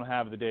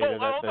the data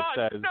that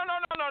says.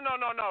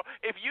 No.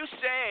 If you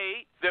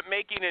say that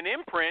making an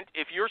imprint,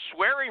 if you're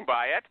swearing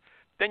by it,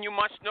 then you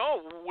must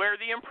know where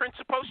the imprint's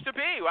supposed to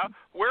be. Well,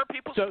 where are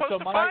people supposed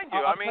to find you?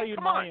 I'll tell you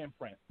my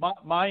imprint.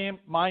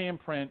 My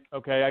imprint.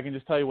 Okay, I can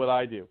just tell you what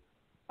I do.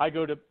 I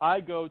go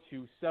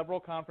to several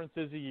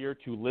conferences a year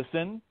to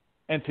listen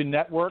and to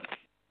network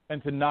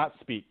and to not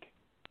speak.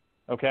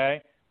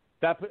 Okay,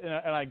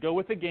 and I go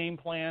with a game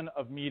plan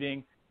of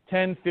meeting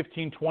 10,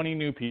 15, 20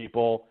 new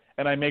people,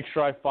 and I make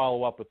sure I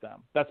follow up with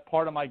them. That's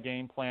part of my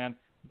game plan.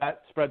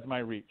 That spreads my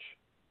reach.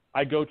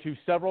 I go to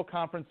several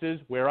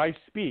conferences where I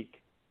speak.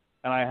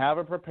 And I have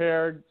a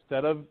prepared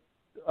set of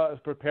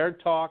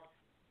prepared talk,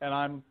 and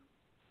I'm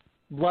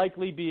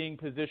likely being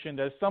positioned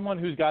as someone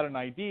who's got an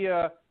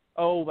idea.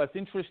 Oh, that's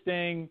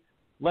interesting.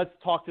 Let's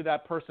talk to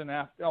that person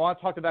after. I want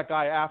to talk to that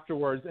guy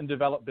afterwards and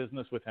develop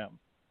business with him.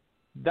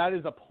 That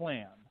is a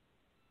plan,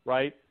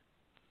 right?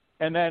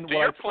 And then so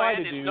what your I try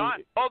plan to is do.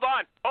 Not, hold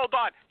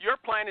on. Your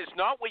plan is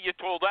not what you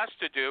told us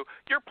to do.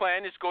 Your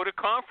plan is go to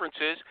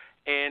conferences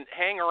and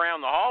hang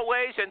around the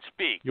hallways and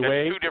speak.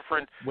 That's 2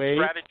 different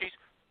strategies.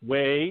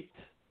 Wait.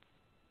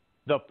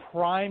 The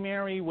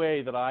primary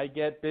way that I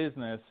get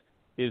business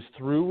is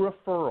through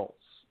referrals.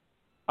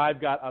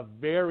 I've got a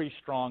very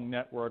strong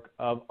network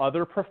of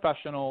other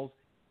professionals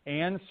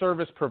and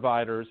service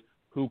providers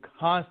who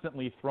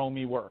constantly throw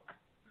me work.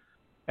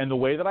 And the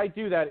way that I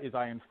do that is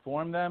I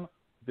inform them,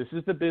 this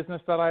is the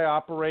business that I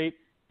operate.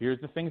 Here's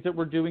the things that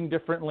we're doing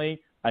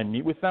differently. I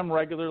meet with them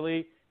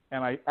regularly,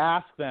 and I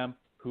ask them,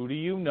 who do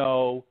you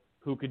know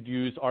who could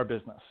use our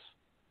business?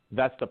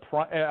 That's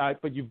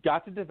but you've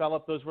got to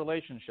develop those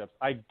relationships.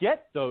 I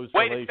get those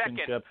relationships. Wait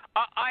a second.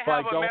 I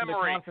have a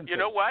memory. You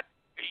know what?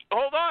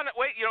 Hold on.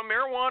 Wait.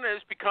 Marijuana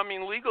is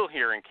becoming legal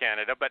here in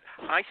Canada, but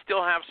I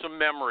still have some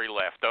memory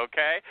left.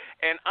 Okay.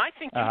 And I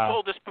think you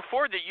told us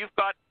before that you've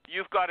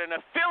got an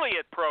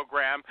affiliate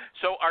program.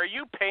 So are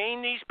you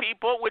paying these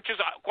people, which is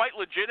quite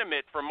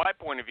legitimate from my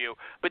point of view?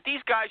 But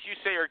these guys you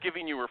say are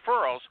giving you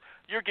referrals.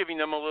 You're giving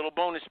them a little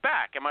bonus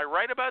back. Am I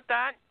right about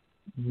that?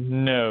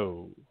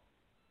 No.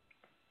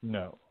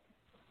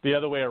 The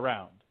other way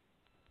around.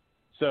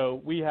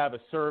 So we have a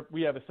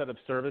set of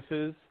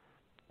services,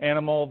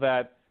 Animal,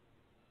 that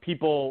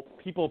people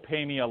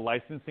pay me a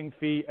licensing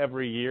fee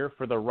every year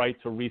for the right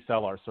to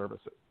resell our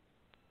services.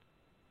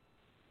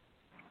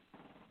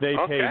 They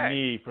pay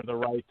me for the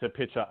right to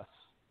pitch us.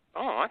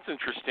 Oh, that's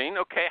interesting.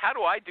 Okay, how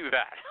do I do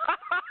that?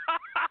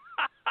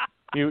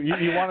 You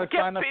want to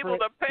sign up for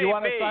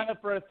sign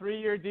up for a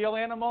 3-year deal,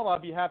 Animal? I'll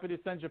be happy to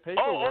send you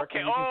paperwork. Oh, okay.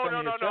 And you can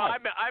send me a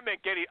check.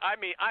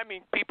 I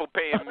mean people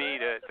paying me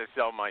to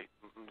sell my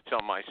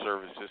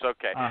services.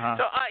 Okay.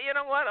 So you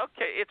know what?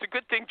 Okay, it's a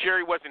good thing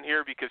Jerry wasn't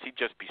here because he'd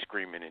just be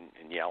screaming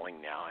and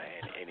yelling now.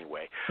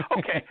 Anyway.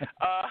 Okay.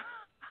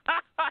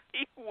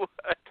 He would.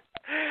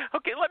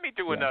 Okay, let me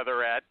do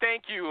another ad.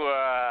 Thank you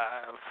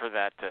for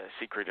that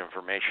secret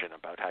information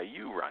about how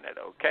you run it,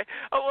 okay?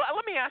 Oh,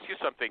 let me ask you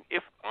something.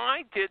 If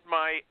I did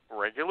my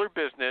regular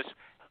business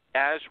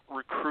as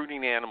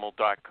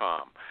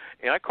recruitinganimal.com,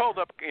 and I called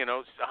up,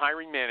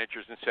 hiring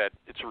managers and said,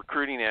 it's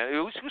recruiting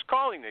animal. Who's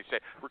calling? They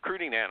said,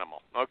 recruiting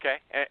animal, okay?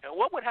 And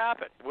what would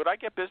happen? Would I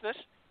get business?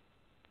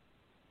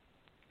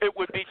 It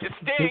would be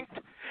distinct.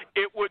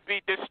 It would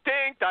be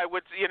distinct.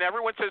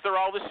 Everyone says they're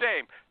all the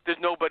same. There's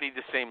nobody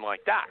the same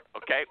like that,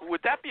 okay?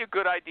 Would that be a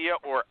good idea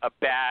or a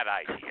bad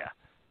idea?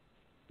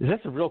 Is this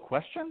a real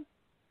question?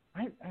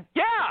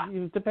 Yeah.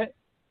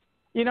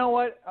 You know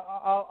what?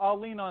 I'll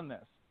lean on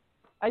this.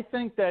 I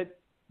think that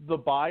the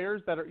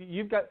buyers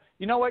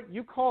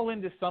you call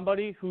into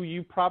somebody who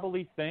you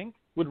probably think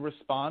would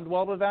respond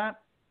well to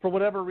that for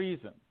whatever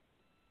reason,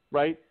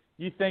 right?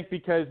 You think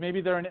because maybe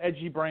they're an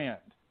edgy brand.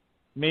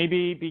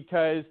 Maybe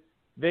because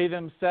they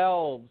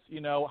themselves,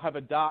 have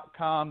a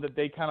 .com that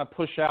they kind of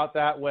push out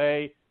that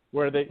way,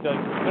 where they're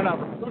not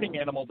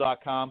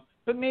recruitinganimal.com,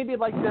 but maybe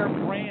like their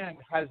brand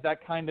has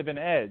that kind of an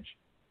edge.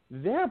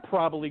 They're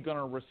probably going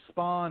to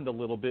respond a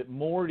little bit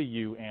more to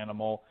you,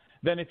 Animal,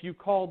 than if you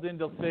called in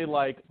to say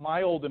like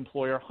my old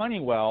employer,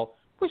 Honeywell,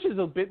 which is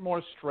a bit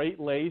more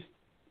straight-laced,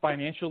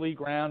 financially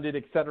grounded,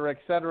 et cetera, et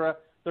cetera.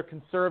 They're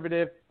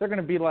conservative. They're going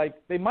to be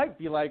like, they might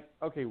be like,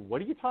 okay,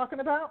 what are you talking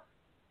about?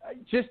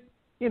 Just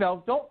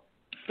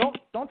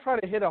don't try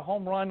to hit a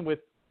home run with,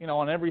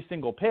 on every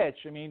single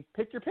pitch. I mean,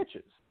 pick your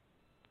pitches.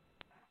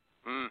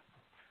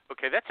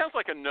 Okay, that sounds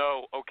like a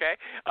no, okay?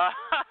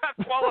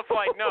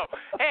 Qualified no.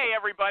 Hey,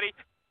 everybody,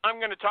 I'm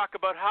going to talk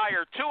about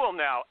Hire Tool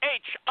now.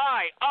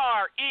 HIRETUAL.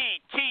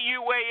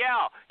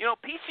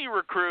 PC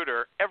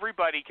Recruiter,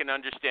 everybody can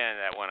understand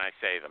that when I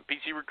say them.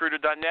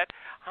 PCRecruiter.net.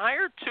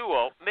 Hire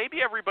Tool,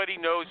 maybe everybody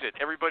knows it,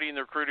 everybody in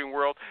the recruiting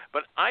world,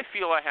 but I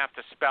feel I have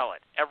to spell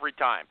it every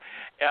time.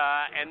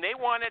 And they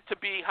want it to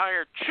be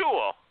Hire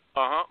Tool.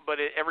 But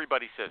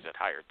everybody says it,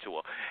 Hire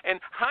Tool. And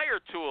Hire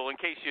Tool, in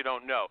case you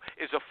don't know,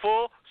 is a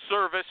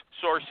full-service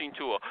sourcing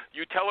tool.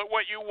 You tell it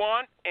what you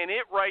want, and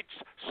it writes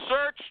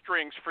search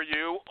strings for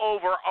you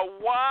over a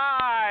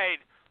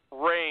wide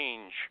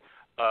range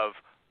of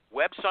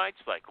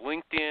websites like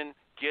LinkedIn,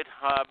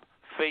 GitHub,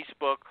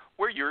 Facebook,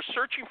 where you're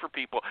searching for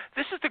people.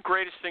 This is the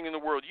greatest thing in the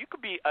world. You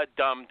could be a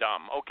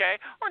dum-dum, okay?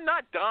 Or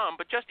not dumb,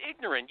 but just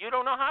ignorant. You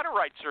don't know how to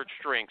write search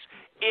strings.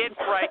 It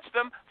writes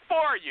them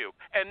for you,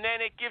 and then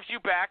it gives you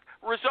back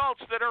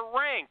results that are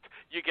ranked.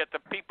 You get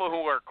the people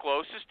who are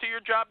closest to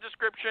your job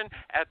description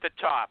at the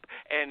top,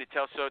 and it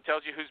tells you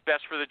who's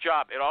best for the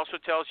job. It also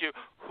tells you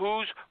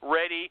who's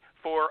ready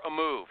for a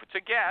move. It's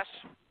a guess,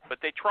 but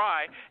they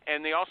try,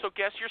 and they also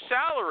guess your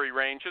salary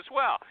range as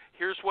well.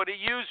 Here's what a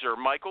user,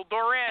 Michael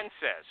Doran,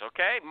 says,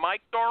 okay?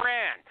 Mike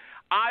Doran.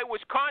 I was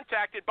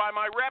contacted by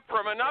my rep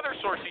from another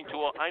sourcing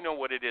tool. I know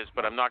what it is,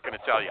 but I'm not going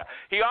to tell you.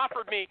 He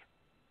offered me,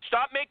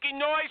 stop making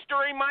noise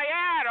during my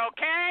ad,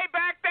 okay,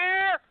 back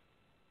there?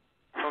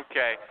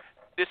 Okay.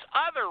 This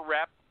other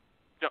rep,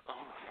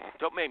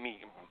 don't make me,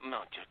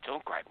 no, just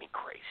don't drive me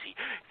crazy.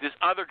 This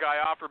other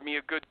guy offered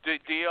me a good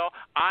deal.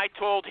 I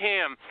told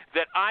him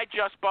that I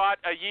just bought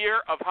a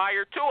year of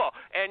Hire Tool.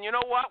 And you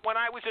know what? When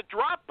I was at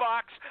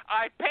Dropbox,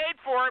 I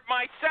paid for it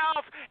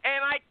myself,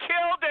 and I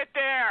killed it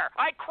there.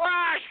 I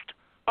crushed,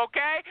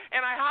 okay?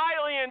 And I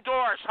highly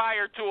endorse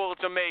Hire Tool.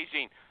 It's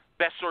amazing.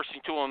 Best sourcing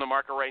tool on the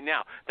market right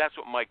now. That's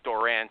what Mike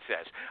Doran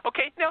says.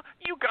 Okay, now,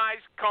 you guys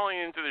calling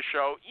into the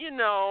show,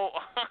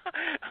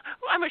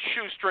 I'm a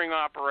shoestring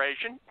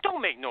operation.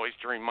 Don't make noise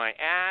during my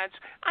ads.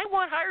 I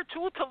want Hire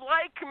Tool to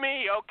like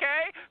me,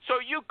 okay?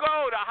 So you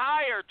go to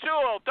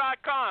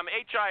HireTool.com,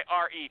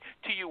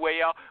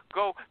 HIRETUAL.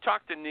 Go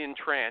talk to Nin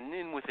Tran,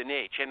 Nin with an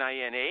H,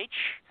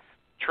 N-I-N-H,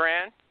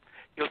 Tran.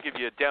 He'll give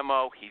you a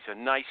demo. He's a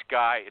nice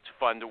guy. It's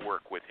fun to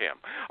work with him.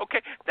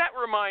 Okay, that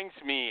reminds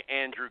me,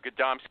 Andrew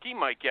Gadomski,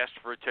 my guest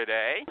for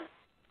today.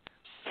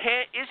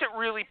 Is it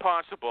really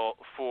possible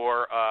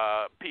for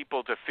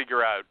people to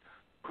figure out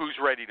who's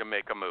ready to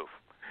make a move?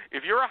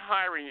 If you're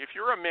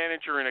a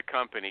manager in a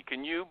company,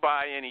 can you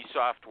buy any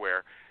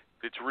software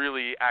that's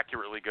really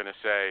accurately going to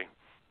say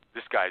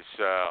this guy's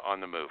on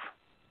the move?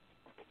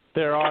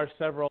 There are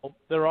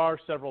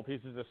several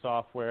pieces of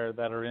software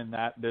that are in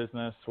that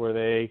business where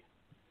they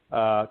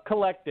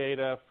collect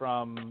data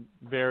from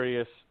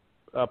various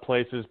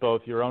places,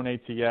 both your own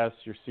ATS,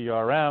 your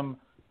CRM,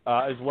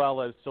 as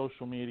well as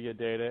social media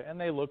data, and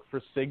they look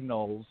for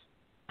signals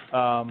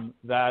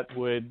that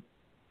would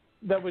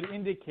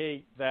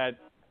indicate that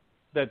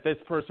this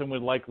person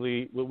would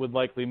likely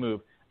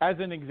move. As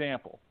an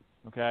example,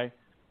 okay,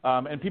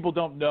 and people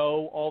don't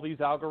know all these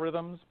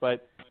algorithms,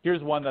 but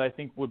here's one that I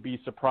think would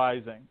be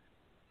surprising.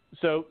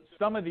 So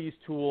some of these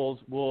tools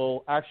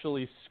will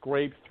actually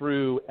scrape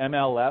through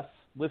MLS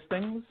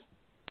listings,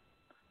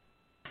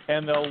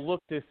 and they'll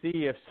look to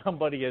see if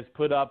somebody has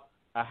put up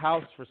a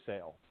house for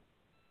sale.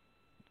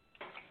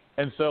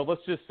 And so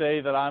let's just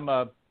say that I'm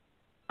a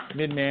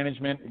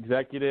mid-management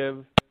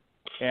executive,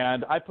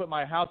 and I put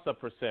my house up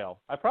for sale.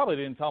 I probably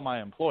didn't tell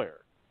my employer.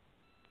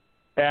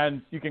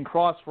 And you can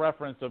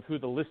cross-reference of who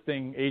the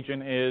listing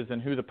agent is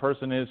and who the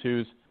person is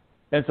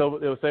and so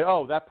it will say,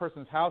 oh, that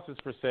person's house is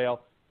for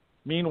sale.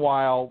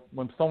 Meanwhile,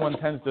 when someone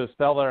tends to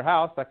sell their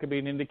house, that could be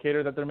an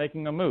indicator that they're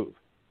making a move.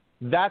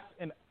 That's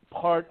an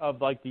part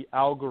of like the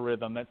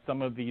algorithm that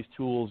some of these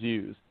tools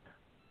use.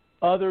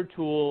 Other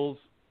tools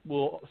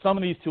some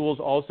of these tools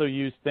also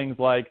use things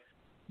like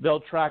they'll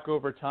track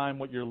over time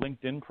what your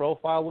LinkedIn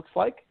profile looks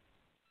like.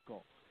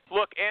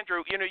 Look,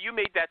 Andrew, you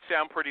made that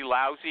sound pretty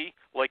lousy,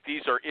 like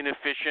these are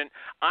inefficient.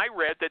 I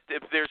read that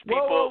if there's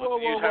people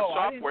who have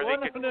software,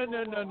 they can...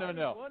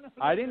 No.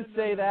 I didn't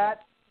say that.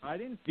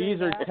 These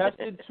are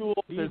tested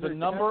tools. There's a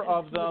number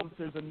of them.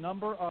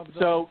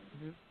 So,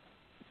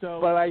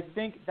 but I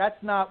think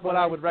that's not what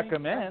I would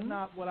recommend.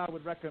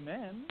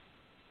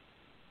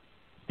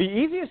 The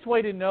easiest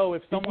way to know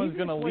if someone's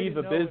going to leave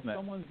a business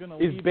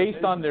is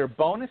based on their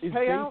bonus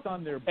payout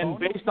and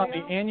based on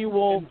the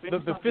annual,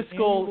 the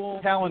fiscal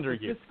calendar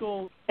year,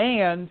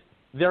 and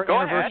their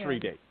anniversary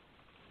date.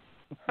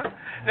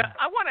 Now,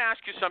 I want to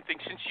ask you something.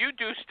 Since you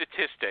do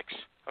statistics,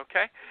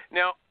 okay?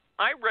 Now,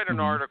 I read an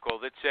article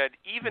that said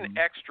even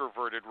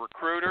extroverted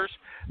recruiters,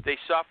 they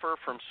suffer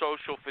from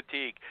social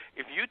fatigue.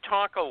 If you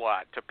talk a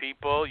lot to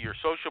people, you're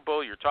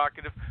sociable, you're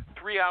talkative,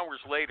 3 hours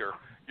later,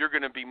 you're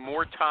going to be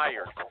more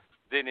tired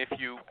than if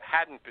you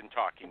hadn't been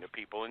talking to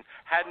people and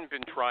hadn't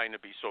been trying to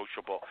be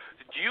sociable.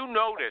 Do you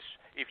notice,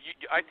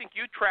 I think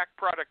you track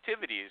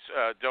productivities,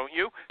 don't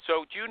you?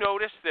 So do you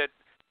notice that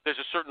there's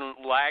a certain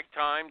lag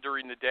time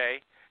during the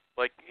day?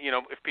 Like,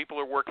 if people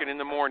are working in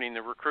the morning,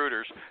 the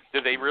recruiters,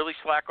 do they really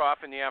slack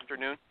off in the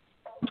afternoon?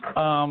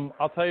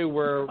 I'll tell you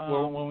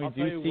when we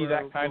do see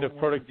that kind of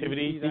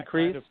productivity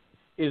decrease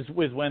is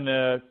when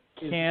the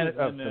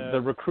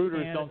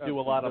recruiters don't do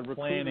a lot of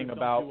planning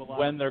about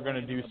when they're going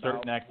to do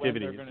certain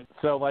activities.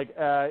 So, like,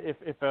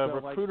 if a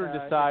recruiter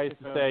decides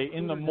to say,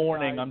 in the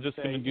morning, I'm just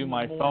going to do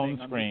my phone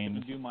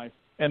screen,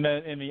 and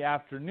then in the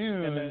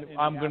afternoon,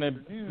 I'm going to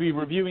be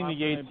reviewing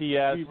the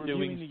ATS,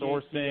 doing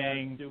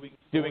sourcing,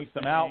 doing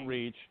some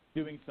outreach,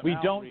 we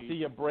don't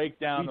see a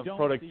breakdown of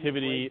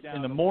productivity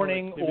in the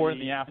morning or in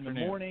the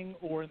afternoon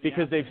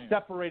because they've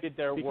separated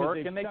their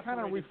work and they kind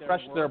of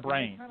refresh their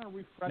brain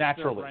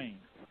naturally.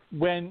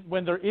 When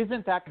there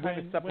isn't that kind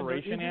of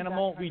separation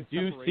animal, we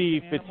do see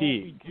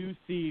fatigue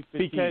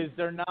because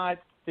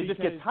they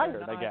just get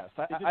tired, I guess.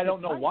 I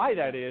don't know why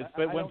that is,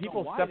 but when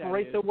people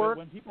separate the work,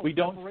 we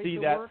don't see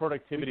that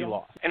productivity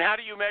loss. And how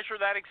do you measure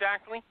that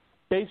exactly?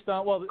 Based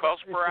on, calls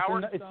per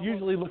hour? It's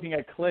usually looking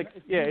at clicks.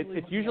 Yeah,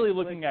 it's usually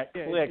looking at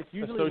clicks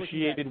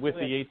associated with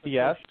the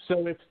ATS.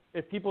 So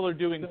if people are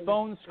doing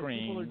phone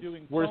screens,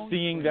 we're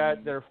seeing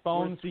that their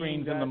phone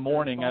screens in the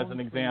morning, as an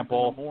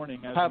example,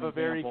 have a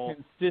very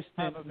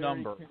consistent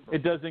number.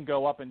 It doesn't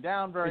go up and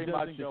down very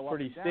much. It's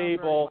pretty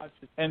stable.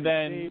 And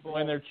then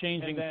when they're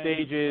changing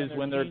stages,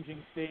 when they're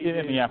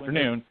in the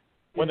afternoon,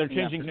 when they're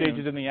changing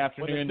stages in the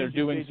afternoon, they're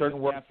doing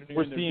certain work,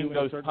 we're seeing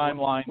those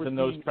timelines and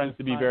those trends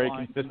to be very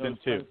consistent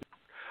too.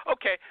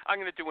 Okay, I'm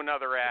going to do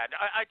another ad.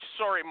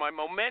 Sorry, my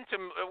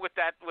momentum with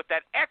that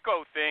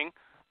echo thing,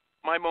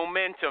 my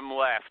momentum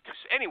left.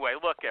 Anyway,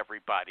 look,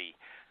 everybody,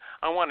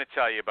 I want to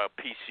tell you about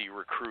PC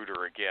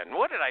Recruiter again.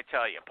 What did I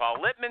tell you?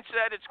 Paul Lippman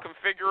said it's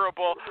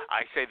configurable.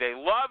 I say they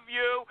love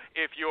you.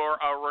 If you're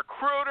a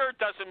recruiter,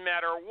 doesn't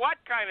matter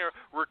what kind of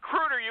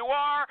recruiter you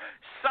are,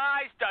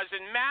 size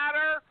doesn't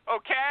matter,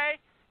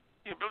 okay?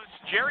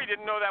 Jerry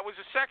didn't know that was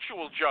a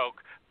sexual joke,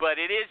 but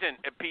it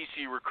isn't a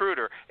PC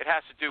Recruiter. It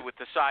has to do with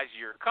the size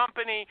of your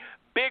company,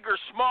 big or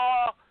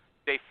small.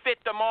 They fit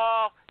them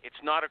all.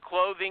 It's not a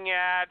clothing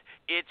ad.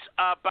 It's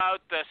about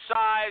the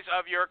size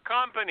of your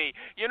company.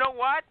 You know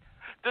what?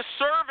 The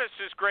service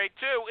is great,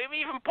 too.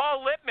 Even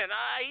Paul Lippman,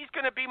 he's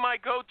going to be my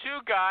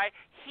go-to guy.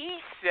 He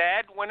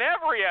said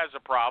whenever he has a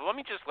problem,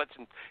 he just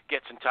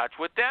gets in touch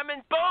with them,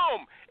 and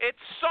boom,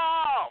 it's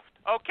solved.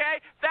 Okay?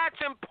 That's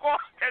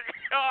important.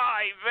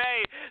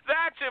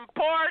 That's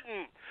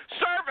important.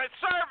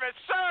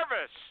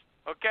 Service.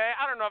 Okay?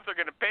 I don't know if they're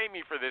going to pay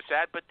me for this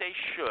ad, but they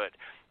should.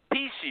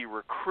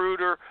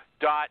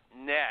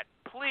 PCRecruiter.net.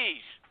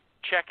 Please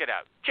check it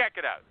out.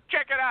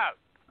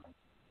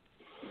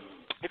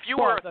 If you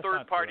were a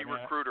third-party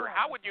recruiter,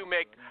 how would you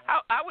make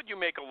a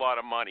lot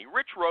of money?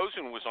 Rich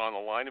Rosen was on the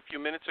line a few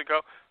minutes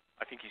ago.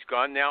 I think he's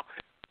gone now.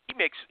 He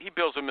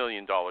bills $1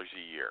 million a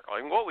year.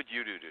 I mean, what would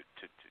you do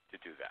to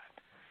do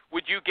that?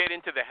 Would you get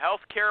into the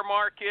healthcare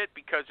market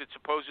because it's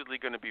supposedly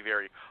going to be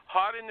very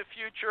hot in the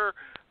future,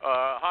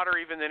 hotter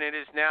even than it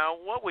is now?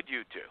 What would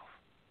you do?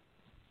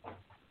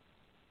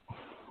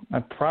 I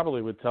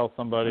probably would tell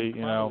somebody,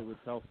 who are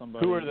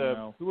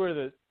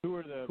the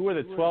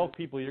 12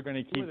 people you're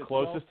going to keep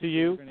closest to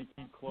you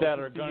that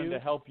are going to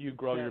help you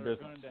grow your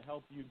business.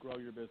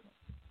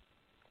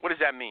 What does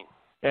that mean?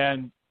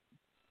 And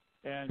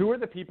who are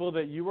the people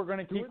that you are going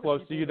to keep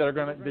close to you that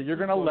you're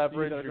going to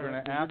leverage, you're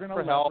going to ask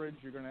for help,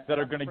 that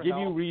are going to give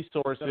you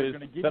resources,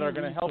 that are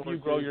going to help you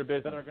grow your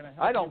business.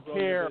 I don't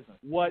care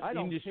what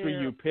industry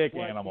you pick,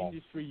 Animal.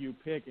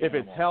 If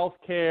it's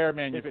healthcare,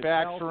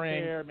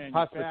 manufacturing,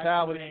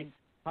 hospitality,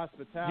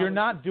 you're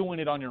not doing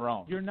it on your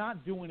own.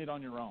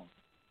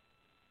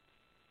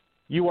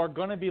 You are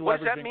going to be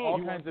leveraging all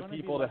kinds of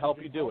people to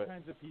help you do it.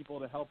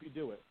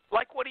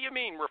 Like, what do you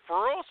mean,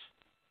 referrals?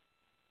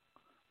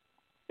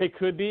 It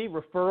could be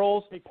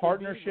referrals,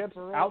 partnerships,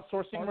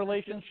 outsourcing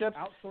relationships.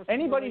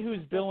 Anybody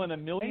who's billing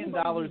 $1 million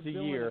a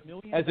year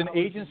as an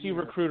agency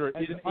recruiter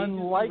is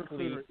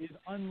unlikely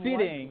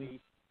sitting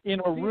in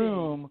a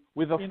room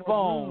with a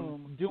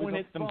phone doing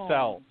it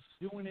themselves.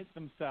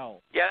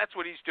 Yeah, that's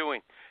what he's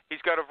doing.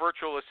 He's got a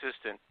virtual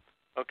assistant.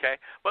 Okay,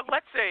 but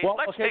let's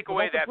take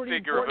away that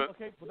figure of it.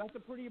 Okay, well, that's a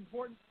pretty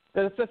important.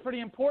 That's a pretty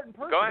important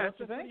person. Go ahead.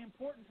 Don't you think?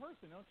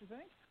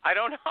 I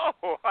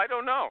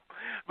don't know.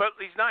 But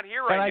he's not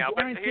here right now.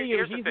 But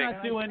here's the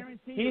thing.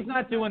 He's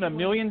not doing $1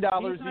 million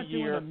a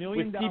year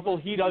with people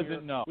he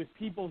doesn't know.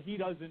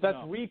 That's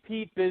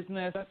repeat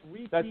business.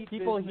 That's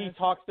people he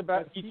talks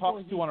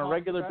to on a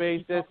regular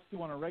basis.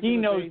 He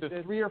knows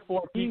the 3 or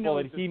 4 people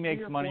that he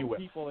makes money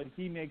with.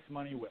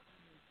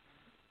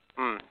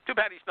 Too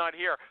bad he's not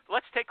here.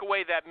 Let's take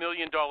away that $1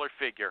 million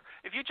figure.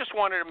 If you just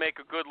wanted to make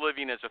a good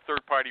living as a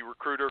third-party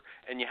recruiter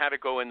and you had to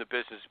go in the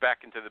business,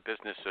 back into the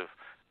business of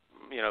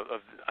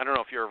I don't know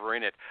if you're ever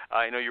in it.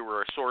 I know you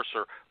were a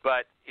sourcer,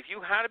 but if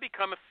you had to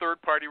become a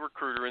third-party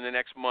recruiter in the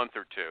next month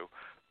or two,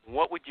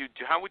 what would you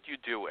do? How would you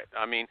do it?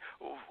 I mean,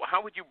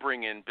 how would you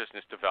bring in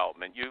business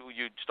development?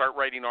 You'd start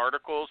writing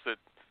articles that,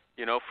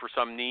 for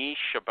some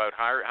niche about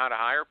how to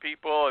hire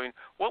people. I mean,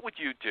 what would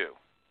you do?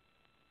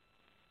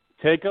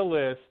 Take a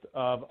list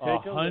of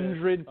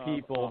 100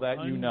 people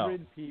that you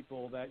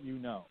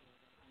know.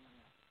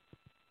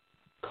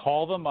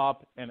 Call them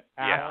up and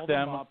ask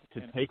them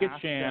to take a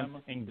chance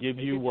and give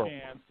you work.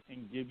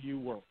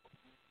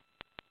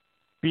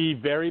 Be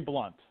very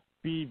blunt.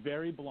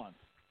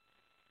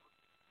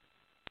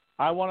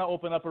 I want to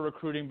open up a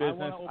recruiting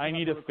business. I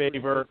need a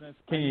favor.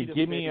 Can you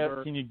give me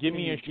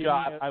a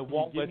shot? I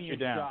won't let you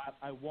down.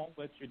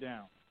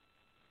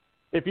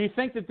 If you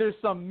think that there's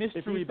some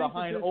mystery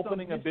behind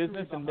opening a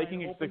business and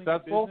making it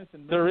successful,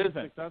 there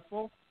isn't.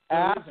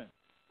 Ask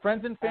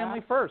friends and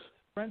family first.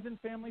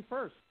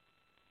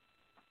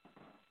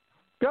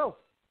 Go.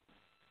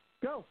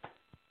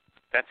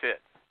 That's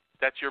it.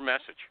 That's your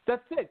message.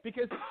 That's it.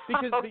 Because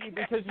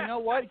you know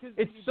what?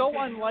 It's so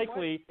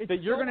unlikely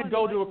that you're going to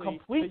go to a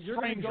complete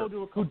stranger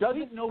who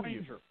doesn't know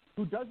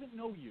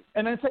you,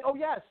 and then say, "Oh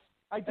yes,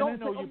 I don't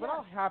know you, but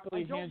I'll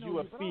happily hand you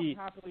a fee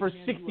for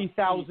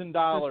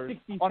 $60,000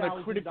 on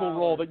a critical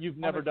role that you've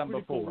never done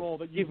before.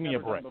 Give me a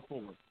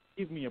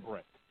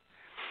break."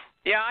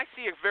 Yeah, I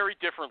see it very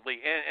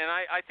differently, and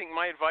I think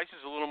my advice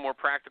is a little more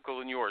practical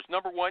than yours.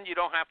 Number one, you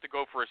don't have to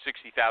go for a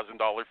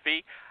 $60,000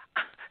 fee.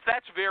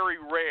 That's very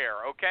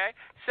rare, okay?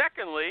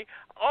 Secondly,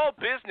 all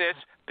business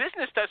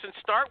doesn't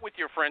start with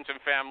your friends and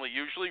family,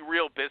 usually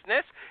real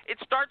business. It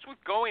starts with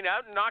going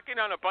out and knocking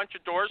on a bunch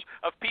of doors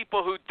of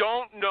people who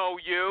don't know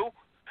you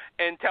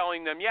and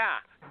telling them,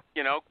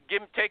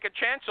 take a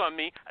chance on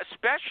me,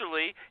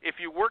 especially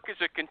if you work as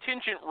a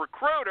contingent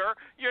recruiter.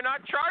 You're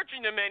not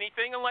charging them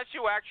anything unless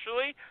you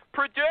actually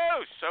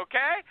produce,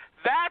 okay?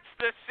 That's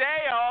the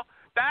sale.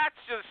 That's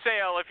the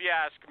sale if you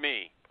ask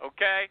me,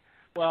 okay?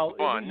 Well,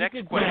 but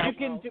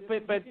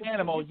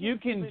Animal, you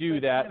can do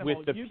that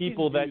with the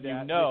people that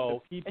you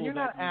know, and you're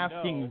not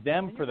asking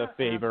them for the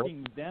favor.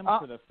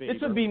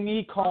 This would be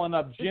me calling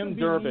up Jim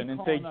Durbin and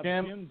say,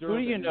 Jim, who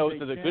do you know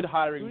is a good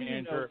hiring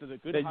manager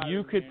that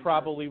you could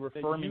probably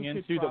refer me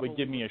into that would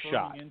give me a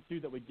shot?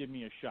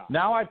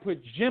 Now I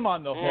put Jim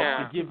on the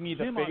hook to give me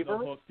the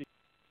favor.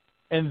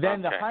 And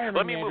then the hiring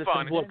manager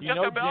says, look, Jim,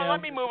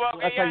 let me move on.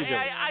 That's how you do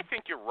it. I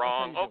think you're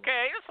wrong,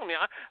 okay?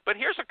 But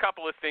here's a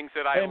couple of things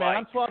that I like. Hey, man,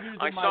 I'm 12 years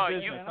in my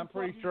business. You. I'm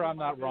pretty sure I'm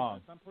not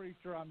wrong.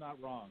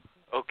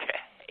 Okay.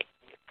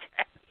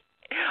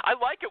 I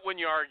like it when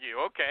you argue.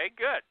 Okay,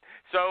 good.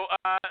 So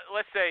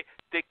let's say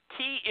the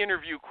key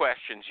interview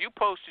questions. You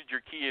posted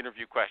your key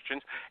interview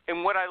questions,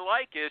 and what I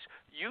like is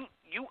you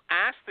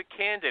ask the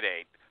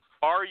candidate,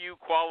 are you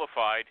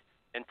qualified,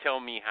 and tell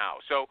me how.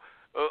 So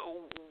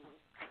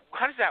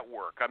how does that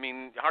work? I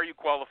mean, how are you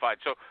qualified?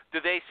 So do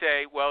they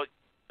say, well,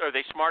 are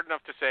they smart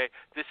enough to say,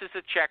 this is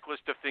a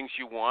checklist of things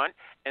you want,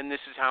 and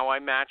this is how I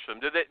match them?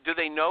 Do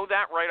they know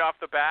that right off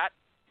the bat?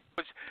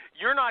 Because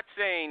you're not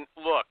saying,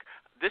 look,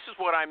 this is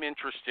what I'm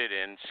interested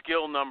in,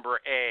 skill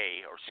number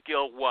A or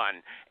skill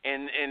 1,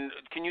 and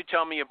can you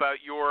tell me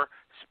about your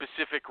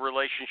specific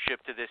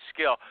relationship to this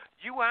skill?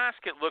 You ask,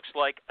 it looks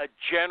like, a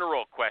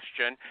general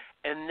question,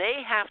 and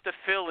they have to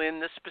fill in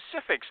the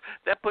specifics.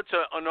 That puts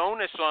an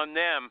onus on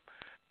them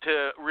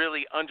to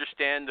really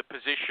understand the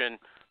position,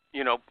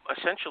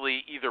 essentially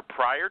either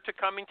prior to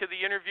coming to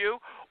the interview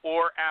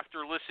or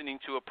after listening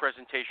to a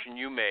presentation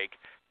you make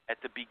at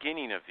the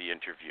beginning of the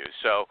interview.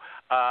 So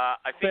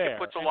I think Fair. it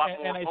puts a lot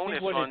more and I onus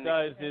think what on. it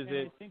does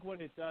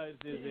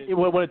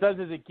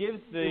is it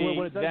gives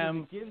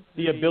them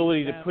the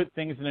ability to put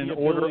things in an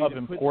order of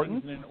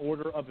importance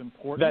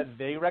that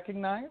they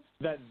recognize.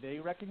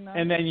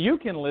 And then you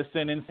can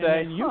listen and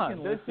say,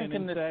 they're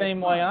thinking the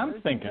same way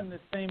I'm thinking.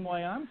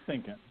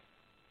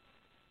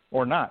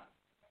 Or not.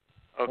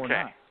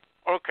 Okay.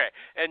 Okay.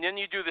 And then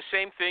you do the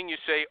same thing. You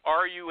say,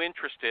 are you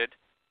interested?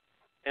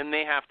 And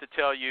they have to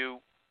tell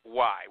you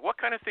why. What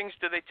kind of things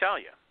do they tell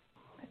you?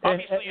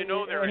 Obviously, you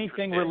know they're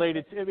anything interested.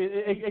 related to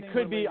it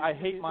could be I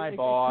hate my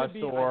boss,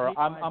 or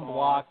I'm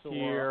blocked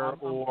here,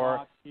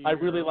 or I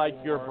really like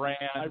your brand.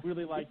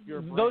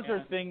 Those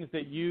are things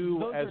that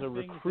you as a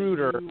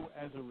recruiter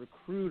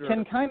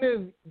can kind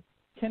of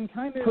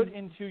put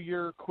into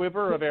your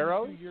quiver of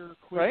arrows,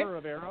 right?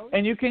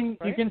 And you can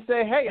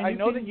say, hey, I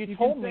know that you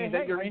told me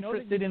that you're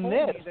interested in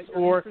this,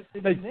 or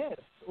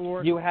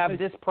you have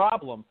this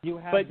problem,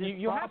 but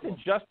you have to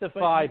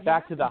justify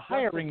back to the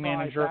hiring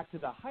manager,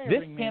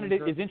 this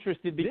candidate is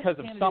interested because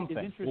of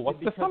something. Well, what's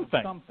the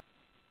something?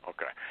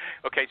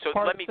 Okay. So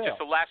let me just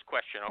the last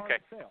question. Okay.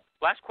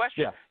 Last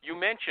question. Yeah. You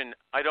mentioned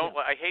I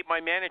hate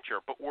my manager,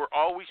 but we're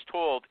always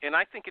told, and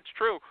I think it's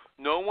true.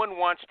 No one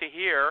wants to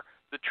hear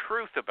the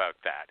truth about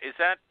that. Is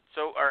that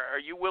so? Are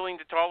you willing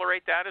to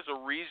tolerate that as a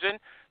reason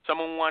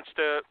someone wants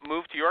to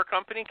move to your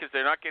company because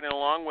they're not getting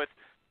along with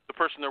the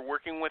person they're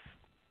working with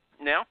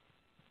now?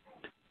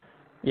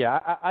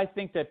 Yeah, I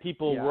think that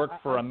people work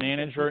for a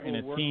manager and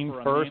a team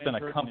first and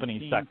a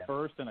company second.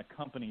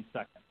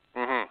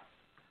 Mm-hmm.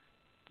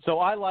 So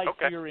I like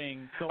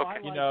hearing,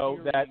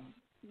 that.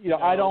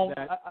 I don't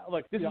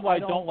look. This is what I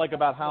don't like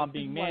about how I'm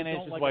being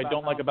managed. This is what I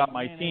don't like about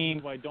my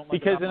team.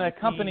 Because in a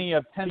company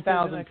of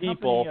 10,000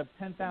 people,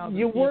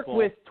 you work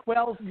with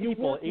 12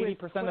 people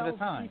 80% of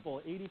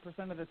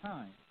the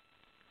time.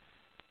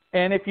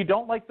 And if you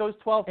don't like those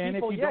 12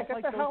 people, get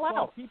the hell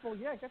out.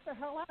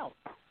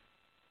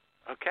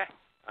 Okay.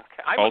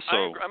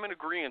 I'm in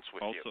agreement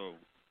with you.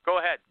 Go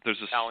ahead,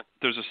 Alan.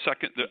 There's a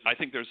second. I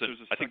think there's a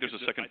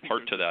second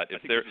part to that.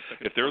 If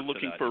they're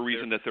looking for a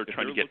reason that they're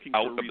trying to get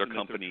out of their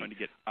company,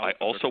 I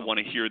also want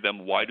to hear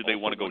them. Why do they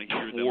want to go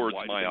towards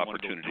my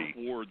opportunity?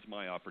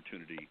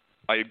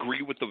 I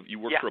agree with you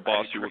work for a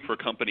boss, you work for a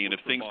company, and if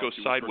things go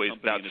sideways,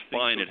 that's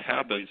fine. It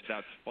happens.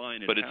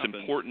 But it's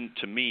important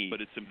to me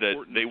that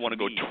they want to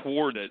go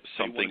towards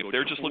something. If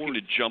they're just looking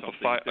to jump a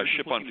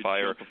ship on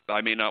fire,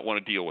 I may not want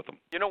to deal with them.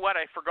 You know what?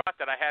 I forgot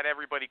that I had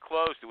everybody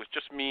closed. It was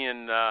just me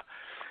and the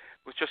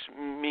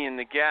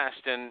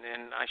guest,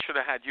 and I should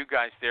have had you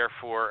guys there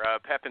for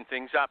pepping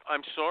things up.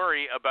 I'm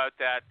sorry about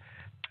that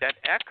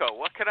echo.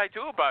 What could I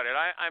do about it?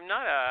 I'm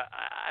not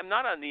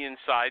on the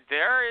inside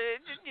there.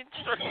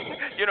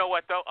 You know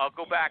what though? I'll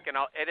go back and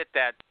I'll edit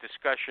that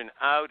discussion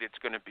out. It's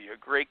going to be a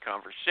great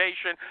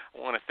conversation. I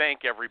want to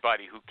thank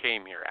everybody who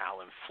came here.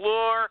 Alan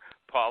Fleur,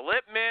 Paul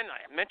Lippman.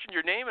 I mentioned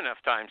your name enough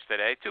times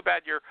today. Too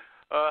bad your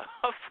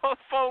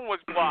phone was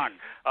blocked.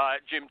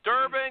 Jim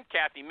Durbin,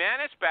 Kathy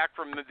Manis, back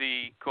from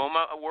the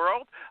coma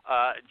world.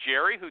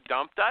 Jerry, who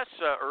dumped us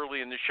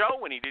early in the show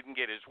when he didn't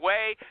get his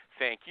way.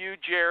 Thank you,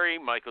 Jerry.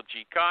 Michael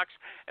G. Cox.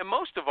 And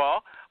most of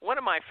all, one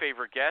of my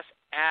favorite guests,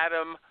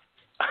 Adam.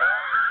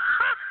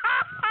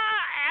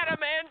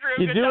 Adam Andrew.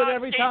 You do it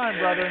every time,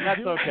 brother, and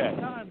that's okay.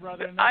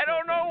 I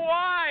don't know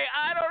why.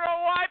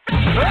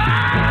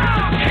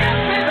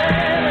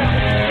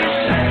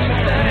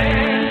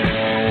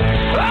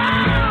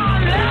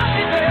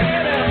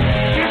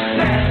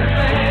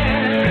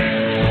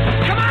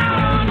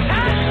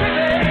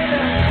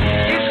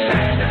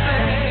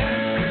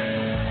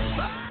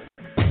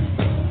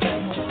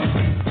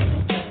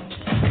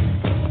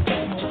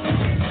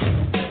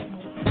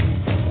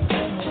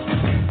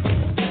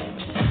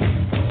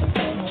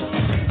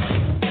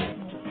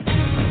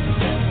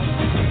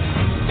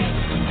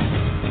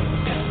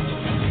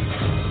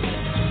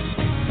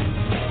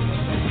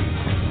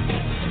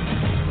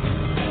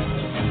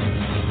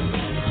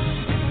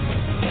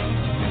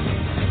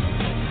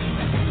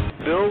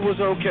 Was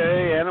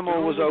okay,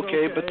 Animal was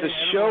okay, but the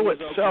show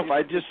itself,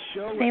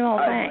 same old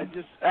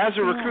thing. As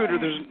a recruiter,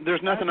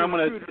 there's nothing I'm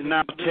going to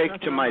now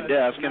take to my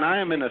desk, and I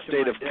am in a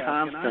state of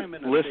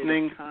constant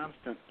listening,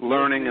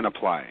 learning, and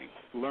applying.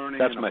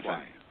 That's my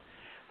thing.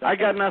 I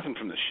got nothing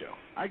from this show.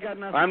 I'm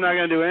not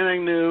going to do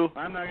anything new.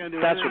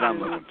 That's what I'm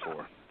looking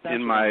for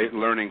in my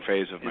learning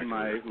phase of my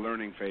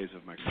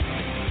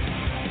career.